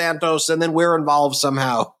George Santos, and then we're involved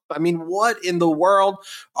somehow. I mean, what in the world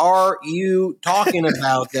are you talking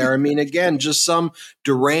about there? I mean, again, just some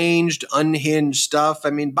deranged, unhinged stuff. I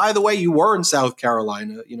mean, by the way, you were in South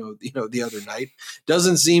Carolina, the other night.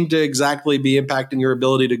 Doesn't seem to exactly be impacting your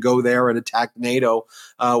ability to go there and attack NATO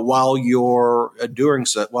while you're doing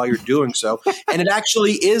so. And it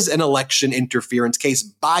actually is an election interference case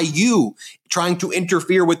by you trying to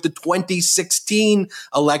interfere with the 2016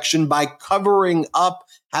 election by covering up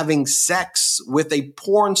having sex with a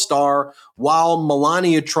porn star while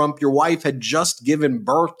Melania Trump, your wife, had just given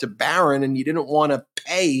birth to Barron, and you didn't want to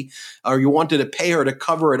pay, or you wanted to pay her to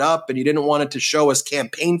cover it up, and you didn't want it to show as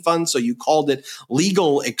campaign funds, so you called it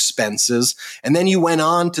legal expenses. And then you went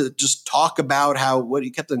on to just talk about what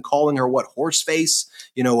you kept on calling her, horse face,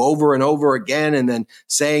 over and over again, and then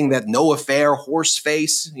saying that no affair, horse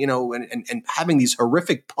face, and having these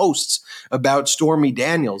horrific posts about Stormy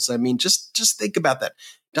Daniels. I mean, just think about that.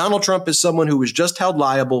 Donald Trump is someone who was just held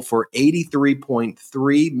liable for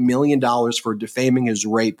 $83.3 million for defaming his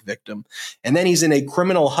rape victim. And then he's in a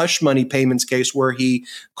criminal hush money payments case where he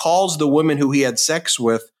calls the woman who he had sex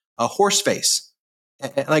with a horse face.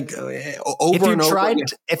 If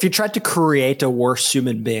you tried to create a worse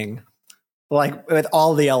human being, like with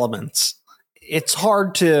all the elements, it'd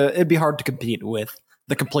be hard to compete with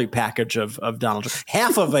the complete package of Donald Trump.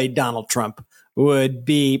 Half of a Donald Trump would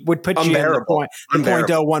put you in the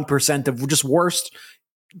 0.01% of just worst,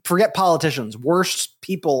 forget politicians, worst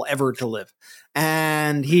people ever to live.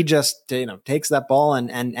 And he just, takes that ball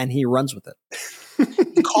and he runs with it.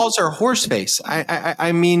 He calls her horse face.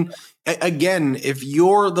 I mean, again, if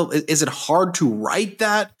is it hard to write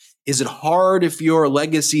that? Is it hard if you're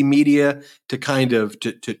legacy media to kind of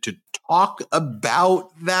to talk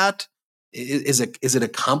about that? Is it a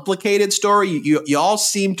complicated story? You all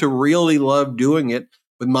seem to really love doing it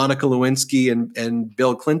with Monica Lewinsky and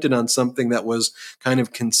Bill Clinton on something that was kind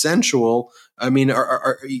of consensual. I mean,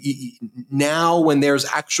 now when there's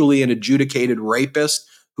actually an adjudicated rapist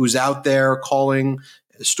who's out there calling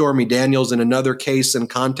Stormy Daniels in another case in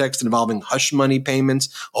context involving hush money payments,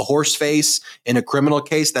 a horse face in a criminal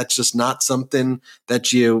case, that's just not something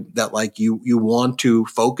that you want to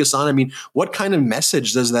focus on. I mean, what kind of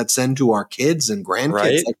message does that send to our kids and grandkids?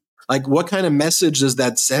 Right? Like what kind of message does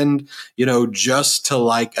that send, just to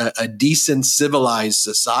like a decent civilized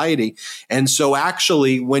society? And so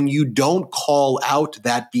actually, when you don't call out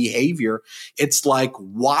that behavior, it's like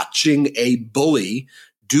watching a bully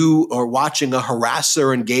or watching a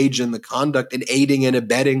harasser engage in the conduct and aiding and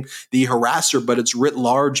abetting the harasser, but it's writ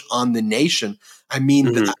large on the nation. I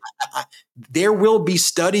mean, there will be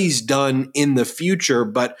studies done in the future,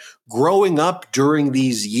 but growing up during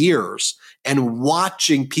these years and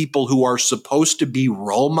watching people who are supposed to be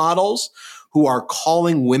role models, who are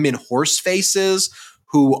calling women horse faces,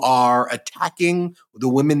 who are attacking the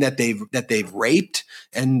women that they've raped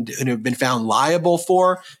and have been found liable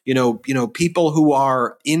for, people who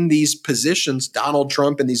are in these positions, Donald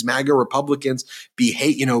Trump and these MAGA Republicans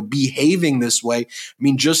behaving this way. I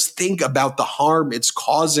mean, just think about the harm it's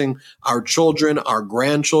causing our children, our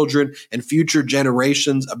grandchildren, and future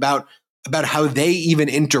generations about how they even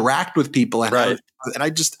interact with people. And right. I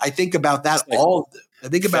think about that all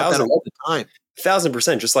the time.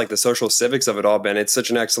 1,000%, just like the social civics of it all, Ben. It's such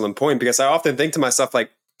an excellent point because I often think to myself, like,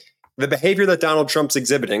 the behavior that Donald Trump's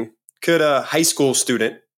exhibiting, could a high school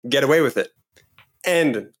student get away with it?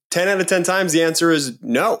 And 10 out of 10 times, the answer is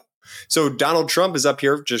no. So Donald Trump is up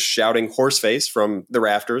here just shouting horseface from the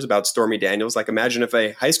rafters about Stormy Daniels. Like, imagine if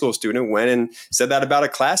a high school student went and said that about a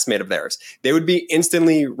classmate of theirs. They would be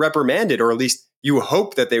instantly reprimanded or at least You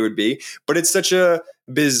hope that they would be, but it's such a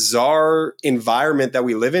bizarre environment that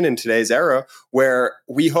we live in today's era where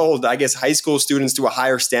we hold, I guess, high school students to a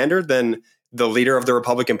higher standard than the leader of the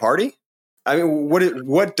Republican Party. I mean,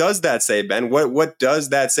 what does that say, Ben? What does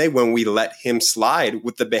that say when we let him slide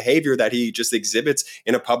with the behavior that he just exhibits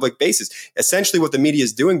in a public basis? Essentially, what the media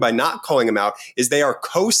is doing by not calling him out is they are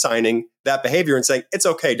co-signing that behavior and saying, it's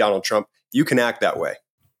okay, Donald Trump, you can act that way.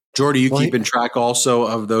 Jordy, you keeping track also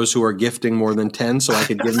of those who are gifting more than 10 so I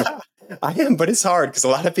could give them? I am, but it's hard because a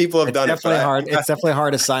lot of people have done it. Hard. It's definitely a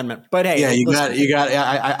hard assignment. But hey, yeah, you got.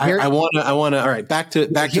 I want to. All right, back to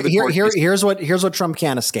the court case. Here's what Trump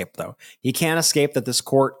can't escape though. He can't escape that this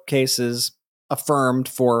court case is affirmed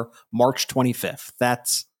for March 25th.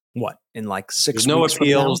 That's what in like 6 weeks. There's no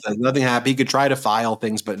appeals. There's nothing happened. He could try to file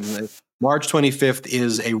things, but March 25th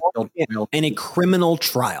is a real in a criminal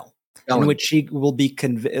trial in which he will be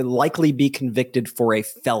likely be convicted for a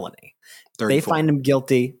felony. 34. They find him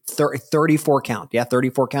guilty, 34 count. Yeah,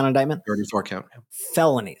 34 count indictment? 34 count.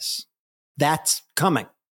 Felonies. That's coming.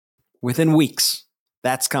 Within weeks.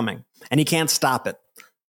 That's coming. And he can't stop it.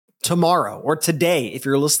 Tomorrow or today, if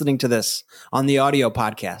you're listening to this on the audio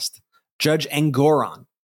podcast, Judge Engoron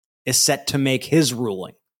is set to make his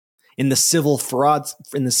ruling in the civil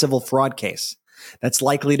fraud case. That's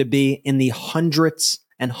likely to be in the hundreds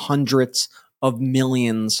and hundreds of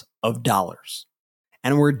millions of dollars.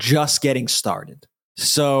 And we're just getting started.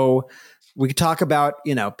 So we could talk about,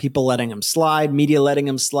 people letting him slide, media letting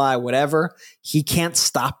him slide, whatever. He can't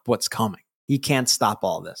stop what's coming. He can't stop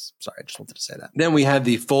all this. Sorry, I just wanted to say that. Then we had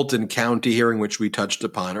the Fulton County hearing, which we touched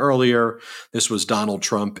upon earlier. This was Donald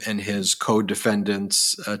Trump and his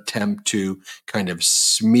co-defendants' attempt to kind of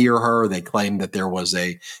smear her. They claimed that there was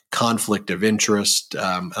a conflict of interest.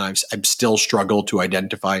 I've still struggled to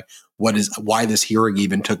identify why this hearing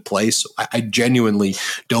even took place. I genuinely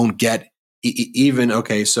don't get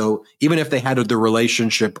so even if they had the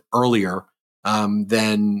relationship earlier,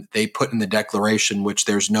 then they put in the declaration, which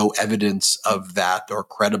there's no evidence of that or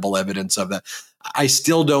credible evidence of that. I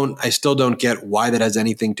still don't get why that has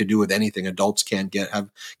anything to do with anything. Adults can't have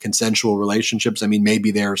consensual relationships. I mean, maybe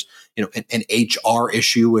there's, an HR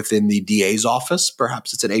issue within the DA's office.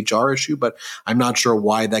 Perhaps it's an HR issue, but I'm not sure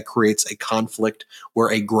why that creates a conflict where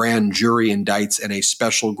a grand jury indicts and a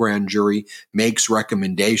special grand jury makes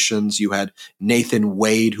recommendations. You had Nathan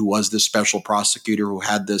Wade, who was the special prosecutor who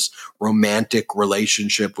had this romantic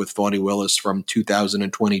relationship with Fani Willis from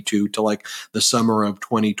 2022 to like the summer of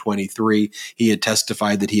 2023. He had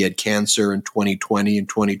testified that he had cancer in 2020 and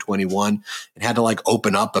 2021 and had to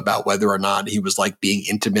open up about whether or not he was being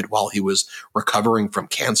intimate while he was recovering from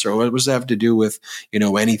cancer. What does that have to do with,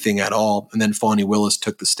 anything at all? And then Fani Willis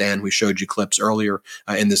took the stand. We showed you clips earlier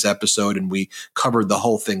in this episode and we covered the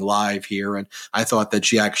whole thing live here. And I thought that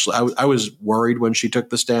she actually, I was worried when she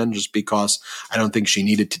took the stand just because I don't think she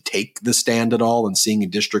needed to take the stand at all. And seeing a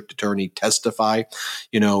district attorney testify,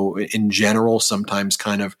 in general, sometimes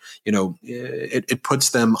kind of, it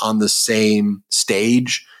puts them on the same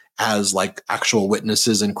stage as actual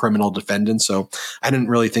witnesses and criminal defendants. So I didn't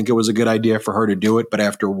really think it was a good idea for her to do it. But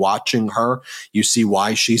after watching her, you see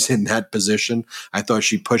why she's in that position. I thought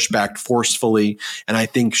she pushed back forcefully. And I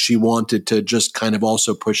think she wanted to just kind of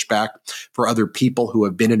also push back for other people who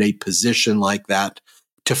have been in a position like that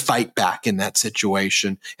to fight back in that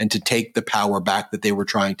situation and to take the power back that they were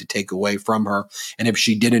trying to take away from her. And if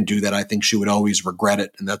she didn't do that, I think she would always regret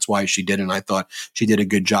it. And that's why she didn't. I thought she did a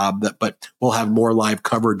good job. But we'll have more live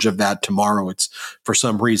coverage of that tomorrow. It's for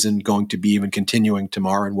some reason going to be even continuing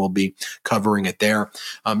tomorrow, and we'll be covering it there.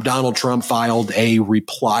 Donald Trump filed a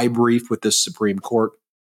reply brief with the Supreme Court.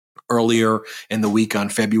 Earlier in the week on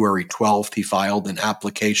February 12th, he filed an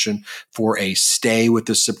application for a stay with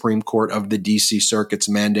the Supreme Court of the D.C. Circuit's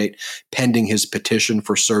mandate pending his petition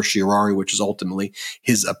for certiorari, which is ultimately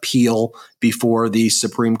his appeal before the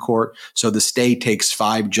Supreme Court. So the stay takes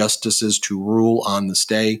 5 justices to rule on the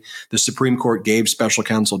stay. The Supreme Court gave special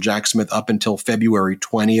counsel Jack Smith up until February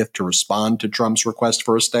 20th to respond to Trump's request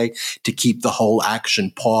for a stay to keep the whole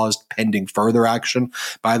action paused pending further action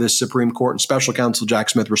by the Supreme Court. And special counsel Jack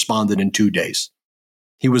Smith responded in 2 days.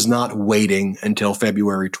 He was not waiting until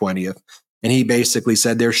February 20th. And he basically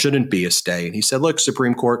said there shouldn't be a stay. And he said, look,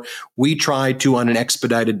 Supreme Court, we tried to, on an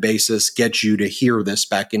expedited basis, get you to hear this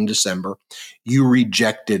back in December. You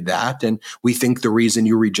rejected that. And we think the reason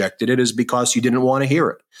you rejected it is because you didn't want to hear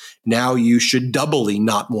it. Now you should doubly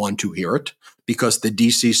not want to hear it because the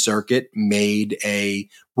D.C. Circuit made a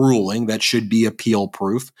ruling that should be appeal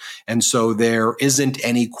proof. And so there isn't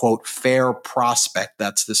any, quote, fair prospect,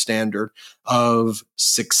 that's the standard, of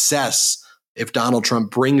success if Donald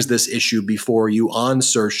Trump brings this issue before you on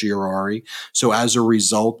certiorari. So as a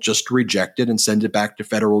result, just reject it and send it back to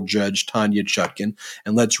federal judge Tanya Chutkan,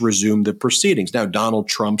 and let's resume the proceedings. Now, Donald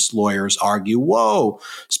Trump's lawyers argue, whoa,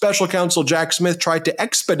 special counsel Jack Smith tried to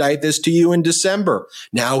expedite this to you in December.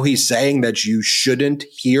 Now he's saying that you shouldn't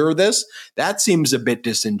hear this. That seems a bit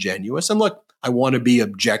disingenuous. And look, I want to be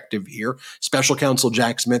objective here. Special counsel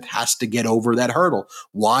Jack Smith has to get over that hurdle.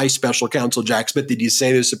 Why, special counsel Jack Smith, did you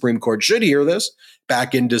say the Supreme Court should hear this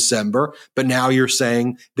back in December, but now you're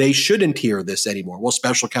saying they shouldn't hear this anymore? Well,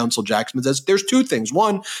 special counsel Jack Smith says there's two things.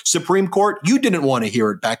 One, Supreme Court, you didn't want to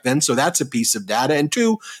hear it back then, so that's a piece of data. And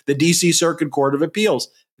two, the D.C. Circuit Court of Appeals.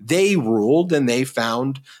 They ruled and they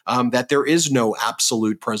found that there is no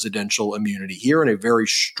absolute presidential immunity here and a very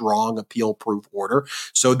strong appeal-proof order.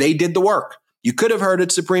 So they did the work. You could have heard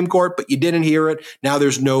it, Supreme Court, but you didn't hear it. Now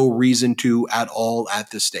there's no reason to at all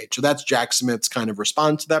at this stage. So that's Jack Smith's kind of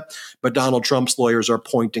response to that. But Donald Trump's lawyers are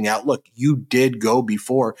pointing out, look, you did go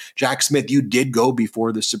before. Jack Smith, you did go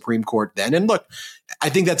before the Supreme Court then. And look, I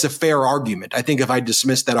think that's a fair argument. I think if I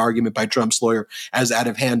dismissed that argument by Trump's lawyer as out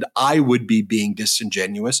of hand, I would be being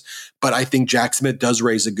disingenuous. But I think Jack Smith does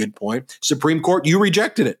raise a good point. Supreme Court, you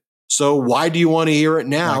rejected it. So why do you want to hear it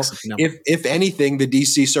now? No. If anything, the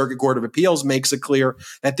D.C. Circuit Court of Appeals makes it clear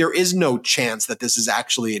that there is no chance that this is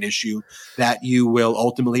actually an issue that you will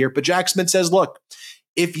ultimately hear. But Jack Smith says, look,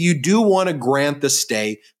 if you do want to grant the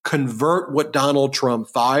stay, convert what Donald Trump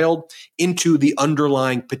filed into the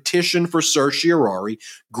underlying petition for certiorari,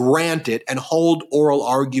 grant it, and hold oral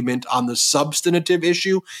argument on the substantive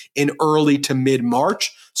issue in early to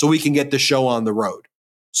mid-March so we can get the show on the road.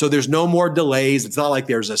 So there's no more delays. It's not like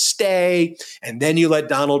there's a stay and then you let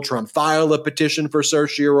Donald Trump file a petition for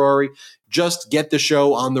certiorari. Just get the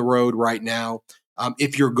show on the road right now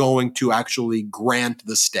if you're going to actually grant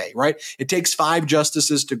the stay, right? It takes 5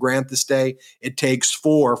 justices to grant the stay. It takes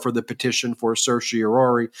 4 for the petition for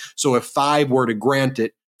certiorari. So if 5 were to grant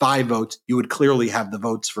it, 5 votes, you would clearly have the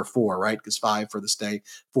votes for 4, right? Because 5 for the stay,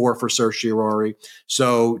 4 for certiorari.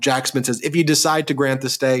 So Jack Smith says, if you decide to grant the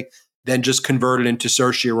stay, then just convert it into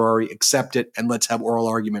certiorari, accept it, and let's have oral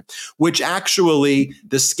argument, which actually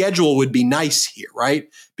the schedule would be nice here, right?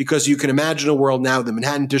 Because you can imagine a world now, the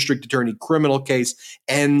Manhattan District Attorney criminal case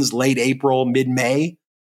ends late April, mid-May,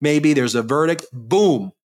 maybe there's a verdict,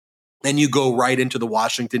 boom. Then you go right into the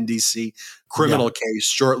Washington, D.C. criminal case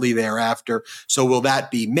shortly thereafter. So will that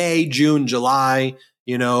be May, June, July?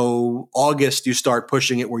 August, you start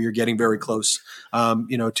pushing it where you're getting very close,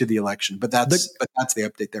 to the election. But that's the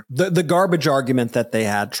update there. The garbage argument that they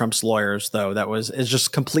had, Trump's lawyers, though, is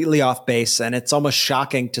just completely off base. And it's almost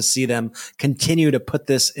shocking to see them continue to put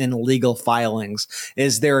this in legal filings,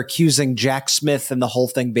 is they're accusing Jack Smith and the whole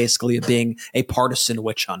thing basically of being a partisan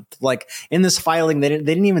witch hunt. Like in this filing, they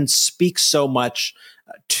didn't even speak so much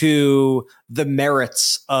to the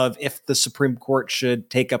merits of if the Supreme Court should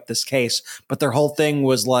take up this case. But their whole thing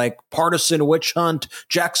was like partisan witch hunt.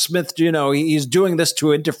 Jack Smith, he's doing this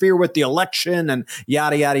to interfere with the election and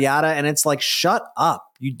yada, yada, yada. And it's like, shut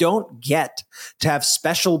up. You don't get to have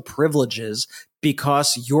special privileges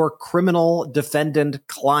because your criminal defendant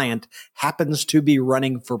client happens to be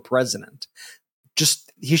running for president.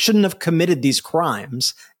 He shouldn't have committed these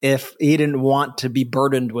crimes if he didn't want to be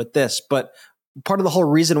burdened with this. But part of the whole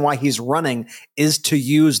reason why he's running is to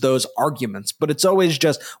use those arguments. But it's always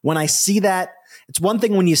just when I see that, it's one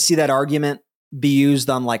thing when you see that argument be used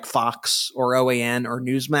on like Fox or OAN or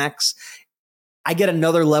Newsmax. I get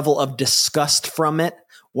another level of disgust from it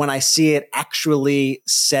when I see it actually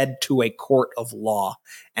said to a court of law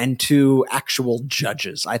and to actual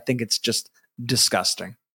judges. I think it's just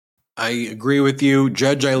disgusting. I agree with you.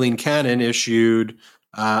 Judge Eileen Cannon issued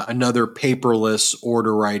another paperless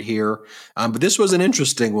order right here. But this was an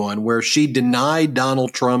interesting one where she denied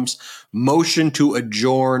Donald Trump's motion to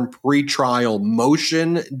adjourn pretrial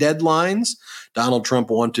motion deadlines. Donald Trump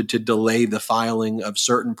wanted to delay the filing of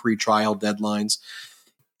certain pretrial deadlines.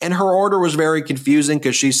 And her order was very confusing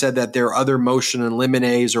because she said that there are other motion in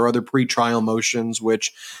limines or other pretrial motions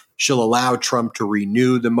which she'll allow Trump to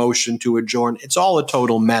renew the motion to adjourn. It's all a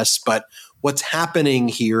total mess, but what's happening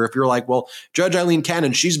here, if you're like, well, Judge Eileen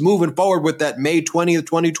Cannon, she's moving forward with that May 20th,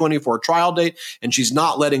 2024 trial date, and she's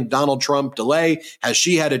not letting Donald Trump delay. Has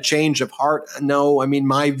she had a change of heart? No. I mean,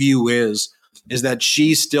 my view is that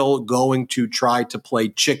she's still going to try to play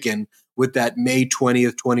chicken with that May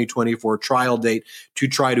 20th, 2024 trial date to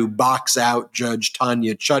try to box out Judge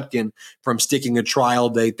Tanya Chutkan from sticking a trial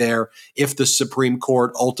date there if the Supreme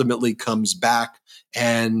Court ultimately comes back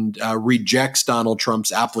and rejects Donald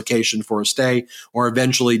Trump's application for a stay or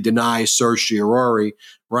eventually denies certiorari,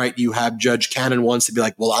 right? You have Judge Cannon wants to be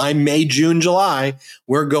like, well, I'm May, June, July.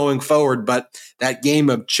 We're going forward. But that game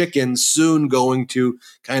of chicken soon going to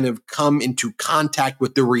kind of come into contact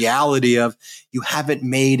with the reality of you haven't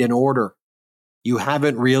made an order. You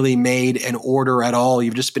haven't really made an order at all.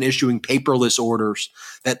 You've just been issuing paperless orders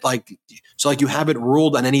that you haven't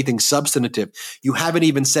ruled on anything substantive. You haven't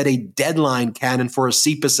even set a deadline, Cannon, for a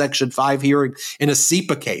SEPA Section 5 hearing in a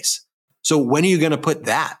SEPA case. So when are you going to put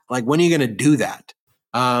that? Like, when are you going to do that?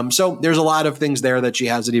 So there's a lot of things there that she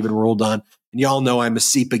hasn't even ruled on. And y'all know I'm a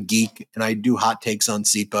SEPA geek, and I do hot takes on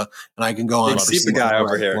SEPA, and I can go on. Big SEPA guy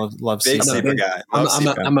over here. Love big SEPA. SEPA guy.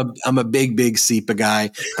 I'm a big SEPA guy.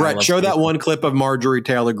 Brett, show that one clip of Marjorie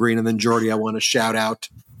Taylor Greene, and then Jordy, I want to shout out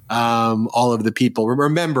all of the people.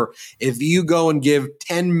 Remember, if you go and give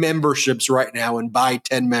 10 memberships right now and buy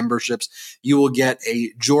 10 memberships, you will get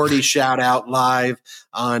a Jordy shout out live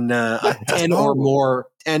on 10 or more.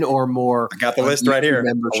 10 or more. I got the list right here.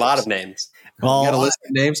 A lot of names. Well, you got a list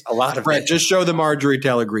of names. A lot of Brett, names. just show the Marjorie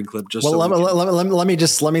Taylor Greene clip. Just well, so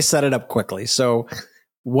let me set it up quickly. So,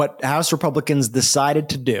 what House Republicans decided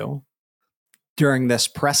to do during this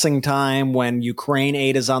pressing time when Ukraine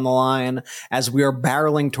aid is on the line, as we are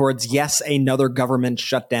barreling towards, yes, another government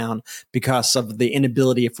shutdown because of the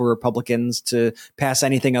inability for Republicans to pass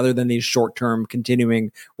anything other than these short-term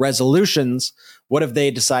continuing resolutions. What have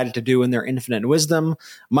they decided to do in their infinite wisdom?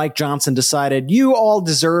 Mike Johnson decided you all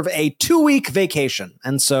deserve a 2-week vacation.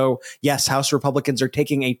 And so, yes, House Republicans are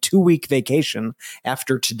taking a 2-week vacation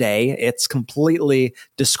after today. It's completely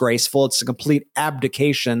disgraceful. It's a complete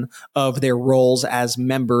abdication of their roles as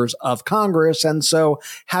members of Congress. And so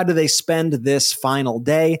how do they spend this final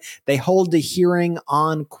day? They hold a hearing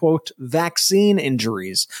on, quote, vaccine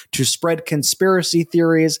injuries to spread conspiracy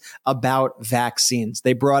theories about vaccines.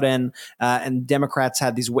 They brought in, and Democrats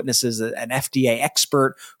had these witnesses, an FDA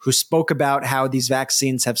expert who spoke about how these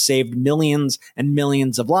vaccines have saved millions and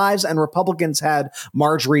millions of lives. And Republicans had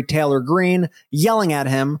Marjorie Taylor Greene yelling at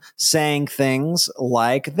him, saying things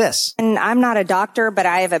like this. And I'm not a doctor, but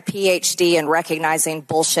I have a PhD in recognizing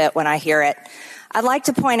bullshit when I hear it. I'd like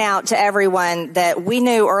to point out to everyone that we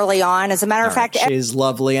knew early on, as a matter of fact, she's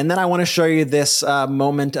lovely. And then I want to show you this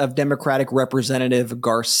moment of Democratic Representative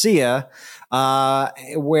Garcia,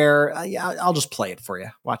 where I'll just play it for you.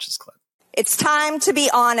 Watch this clip. It's time to be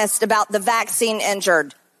honest about the vaccine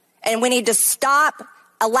injured. And we need to stop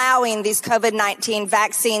allowing these COVID-19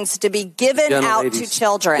 vaccines to be given out to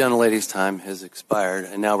children. Gentlelady's time has expired.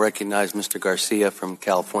 I now recognize Mr. Garcia from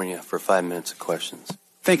California for 5 minutes of questions.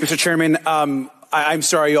 Thank you, Mr. Chairman. I'm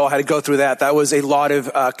sorry you all had to go through that. That was a lot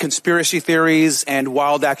of conspiracy theories and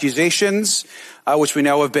wild accusations, which we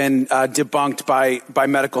know have been debunked by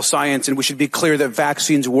medical science. And we should be clear that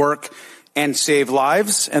vaccines work and save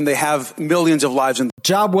lives, and they have millions of lives.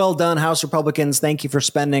 Job well done, House Republicans. Thank you for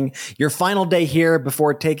spending your final day here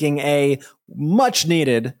before taking a much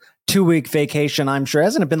needed 2-week vacation. I'm sure.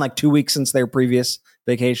 Hasn't it been like 2 weeks since their previous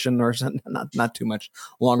vacation, or not too much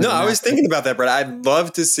longer? No, I was thinking about that, Brett. I'd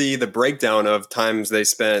love to see the breakdown of times they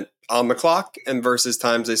spent on the clock and versus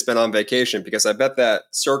times they spent on vacation, because I bet that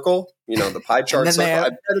circle, the pie chart circle, I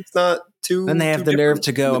bet it's not too. Then they have the nerve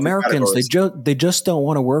to go, Americans, they just don't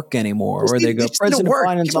want to work anymore. Or they go, President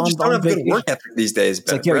Biden's on vacation. Work ethic these days.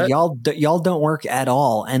 It's like, y'all don't work at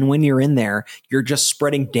all. And when you're in there, you're just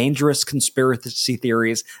spreading dangerous conspiracy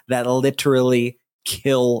theories that literally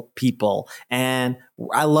kill people. And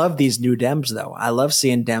I love these new Dems, though. I love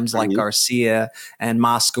seeing Dems like Garcia and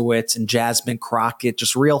Moskowitz and Jasmine Crockett,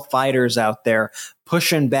 just real fighters out there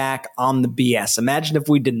pushing back on the BS. Imagine if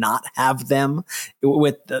we did not have them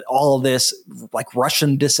with all of this like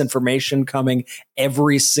Russian disinformation coming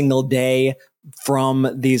every single day from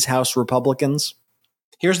these House Republicans.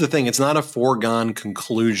 Here's the thing. It's not a foregone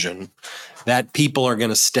conclusion that people are going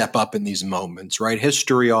to step up in these moments, right?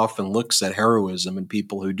 History often looks at heroism and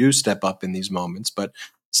people who do step up in these moments. But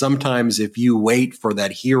sometimes if you wait for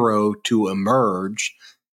that hero to emerge,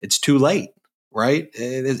 it's too late, right?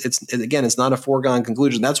 It's not a foregone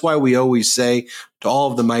conclusion. That's why we always say to all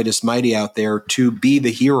of the Mightiest Mighty out there to be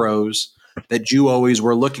the heroes that you always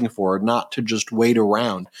were looking for, not to just wait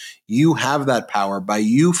around. You have that power by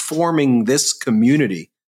you forming this community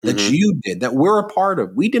that you did, that we're a part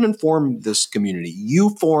of. We didn't form this community. You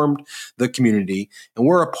formed the community, and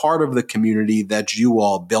we're a part of the community that you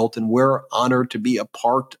all built, and we're honored to be a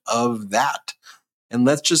part of that. And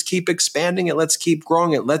let's just keep expanding it. Let's keep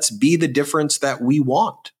growing it. Let's be the difference that we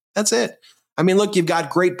want. That's it. I mean, look, you've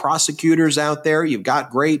got great prosecutors out there. You've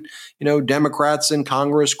got great, Democrats in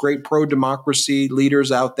Congress, great pro-democracy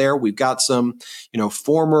leaders out there. We've got some,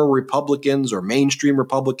 former Republicans or mainstream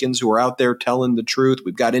Republicans who are out there telling the truth.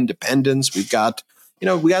 We've got independents. We've got,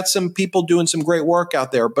 we got some people doing some great work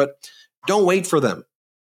out there, but don't wait for them.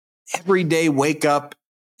 Every day, wake up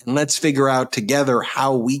and let's figure out together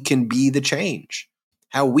how we can be the change,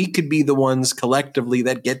 how we could be the ones collectively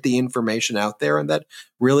that get the information out there and that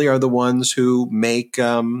really are the ones who make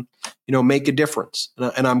a difference.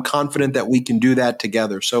 And I'm confident that we can do that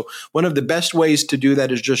together. So one of the best ways to do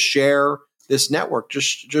that is just share this network.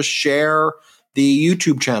 Just share the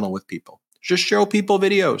YouTube channel with people. Just show people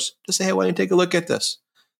videos. Just say, hey, why don't you take a look at this?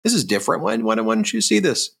 This is different. Why don't you see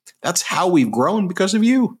this? That's how we've grown because of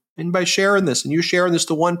you. And by sharing this, and you sharing this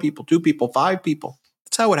to 1 people, 2 people, 5 people.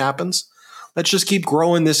 That's how it happens. Let's just keep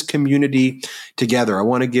growing this community together. I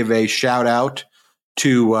want to give a shout out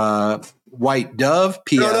to White Dove.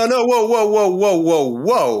 PF. No.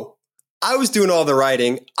 Whoa. I was doing all the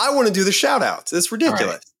writing. I want to do the shout outs. It's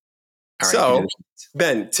ridiculous. All right. So,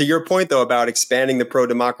 Ben, to your point, though, about expanding the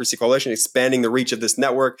Pro-Democracy Coalition, expanding the reach of this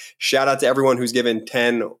network, shout out to everyone who's given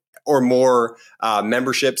 10 or more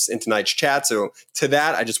memberships in tonight's chat. So to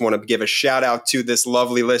that, I just want to give a shout out to this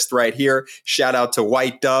lovely list right here. Shout out to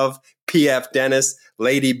White Dove, PF Dennis,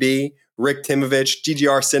 Lady B, Rick Timovich,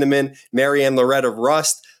 GGR Cinnamon, Marianne Loretta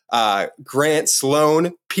Rust, Grant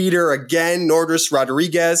Sloan, Peter again, Nordris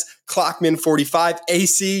Rodriguez, Clockman 45,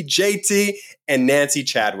 AC, JT, and Nancy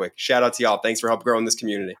Chadwick. Shout out to y'all. Thanks for helping growing this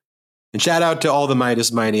community. And shout out to all the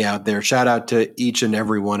Midas Mighty out there. Shout out to each and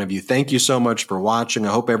every one of you. Thank you so much for watching. I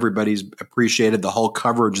hope everybody's appreciated the whole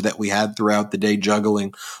coverage that we had throughout the day,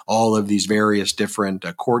 juggling all of these various different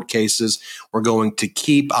court cases. We're going to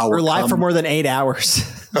keep our— We're live for more than 8 hours.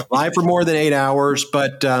 Live for more than 8 hours.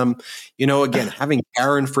 But, again, having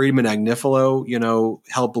Karen Friedman Agnifilo,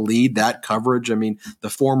 help lead that coverage. I mean, the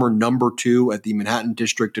former number 2 at the Manhattan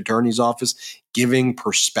District Attorney's Office, giving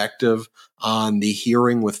perspective on the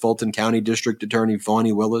hearing with Fulton County District Attorney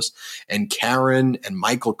Fani Willis, and Karen and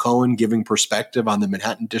Michael Cohen giving perspective on the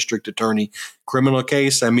Manhattan District Attorney criminal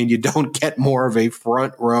case. I mean, you don't get more of a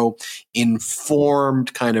front row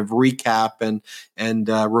informed kind of recap and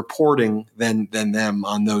reporting than them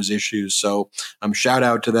on those issues. So shout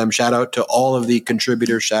out to them. Shout out to all of the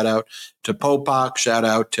contributors. Shout out to Popak. Shout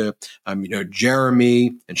out to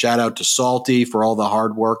Jeremy, and shout out to Salty for all the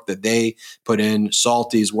hard work that they put in.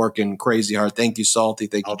 Salty's working crazy hard. Thank you, Salty.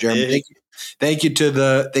 Thank you, Jeremy. Thank you to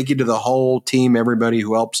the whole team, everybody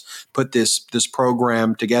who helps put this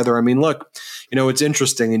program together. I mean, look, it's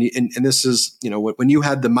interesting, and this is, when you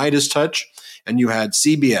had the Midas Touch and you had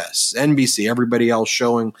CBS, NBC, everybody else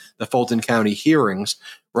showing the Fulton County hearings,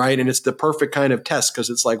 right? And it's the perfect kind of test, because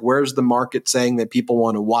it's like, where's the market saying that people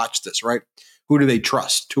want to watch this, right? Who do they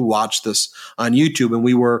trust to watch this on YouTube? And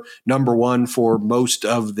we were number 1 for most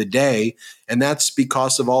of the day. And that's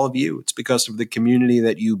because of all of you. It's because of the community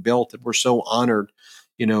that you built, that we're so honored,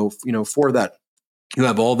 for that. You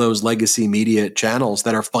have all those legacy media channels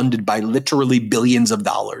that are funded by literally billions of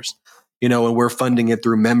dollars, and we're funding it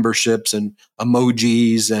through memberships and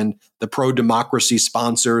emojis and the pro-democracy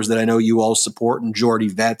sponsors that I know you all support, and Jordy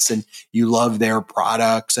Vets, and you love their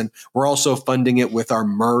products. And we're also funding it with our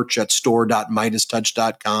merch at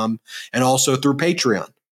store.midastouch.com, and also through Patreon,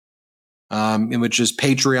 which is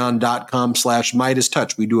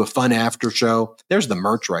patreon.com/MidasTouch. We do a fun after show. There's the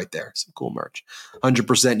merch right there. Some cool merch.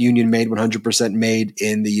 100% union made, 100% made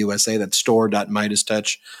in the USA. That's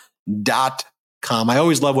store.midastouch.com. I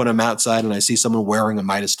always love when I'm outside and I see someone wearing a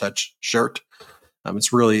Midas Touch shirt.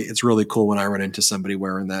 It's really cool when I run into somebody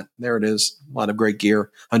wearing that. There it is. A lot of great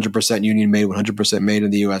gear. 100% union made, 100% made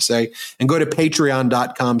in the USA. And go to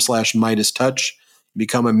patreon.com/MidasTouch.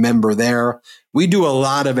 Become a member there. We do a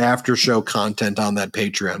lot of after show content on that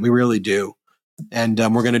Patreon. We really do. And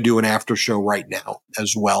we're going to do an after show right now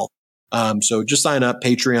as well. So just sign up,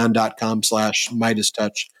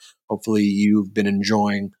 patreon.com/MidasTouch. Hopefully you've been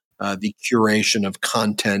enjoying the curation of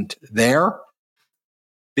content there.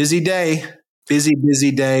 Busy day,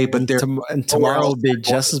 but tomorrow will be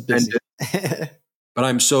just as busy. But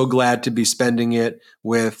I'm so glad to be spending it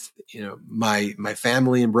with my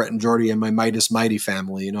family and Brett and Jordy and my Midas Mighty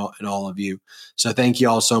family and all of you. So thank you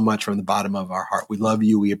all so much from the bottom of our heart. We love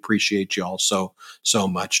you. We appreciate you all so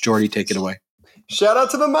much. Jordy, take it away. Shout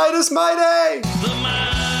out to the Midas Mighty. The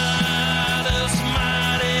Midas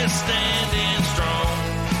Mighty standing strong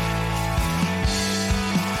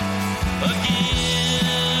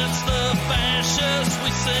against the fascists.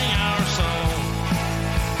 We sing our song.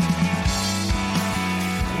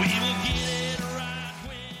 We will get it right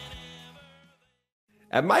whenever.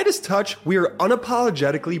 At Midas Touch, we are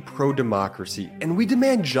unapologetically pro-democracy, and we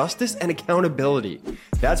demand justice and accountability.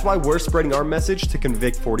 That's why we're spreading our message to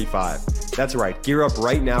Convict 45. That's right, gear up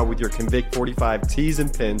right now with your Convict 45 tees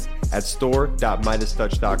and pins at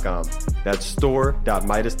store.midastouch.com. That's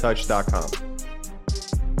store.midastouch.com.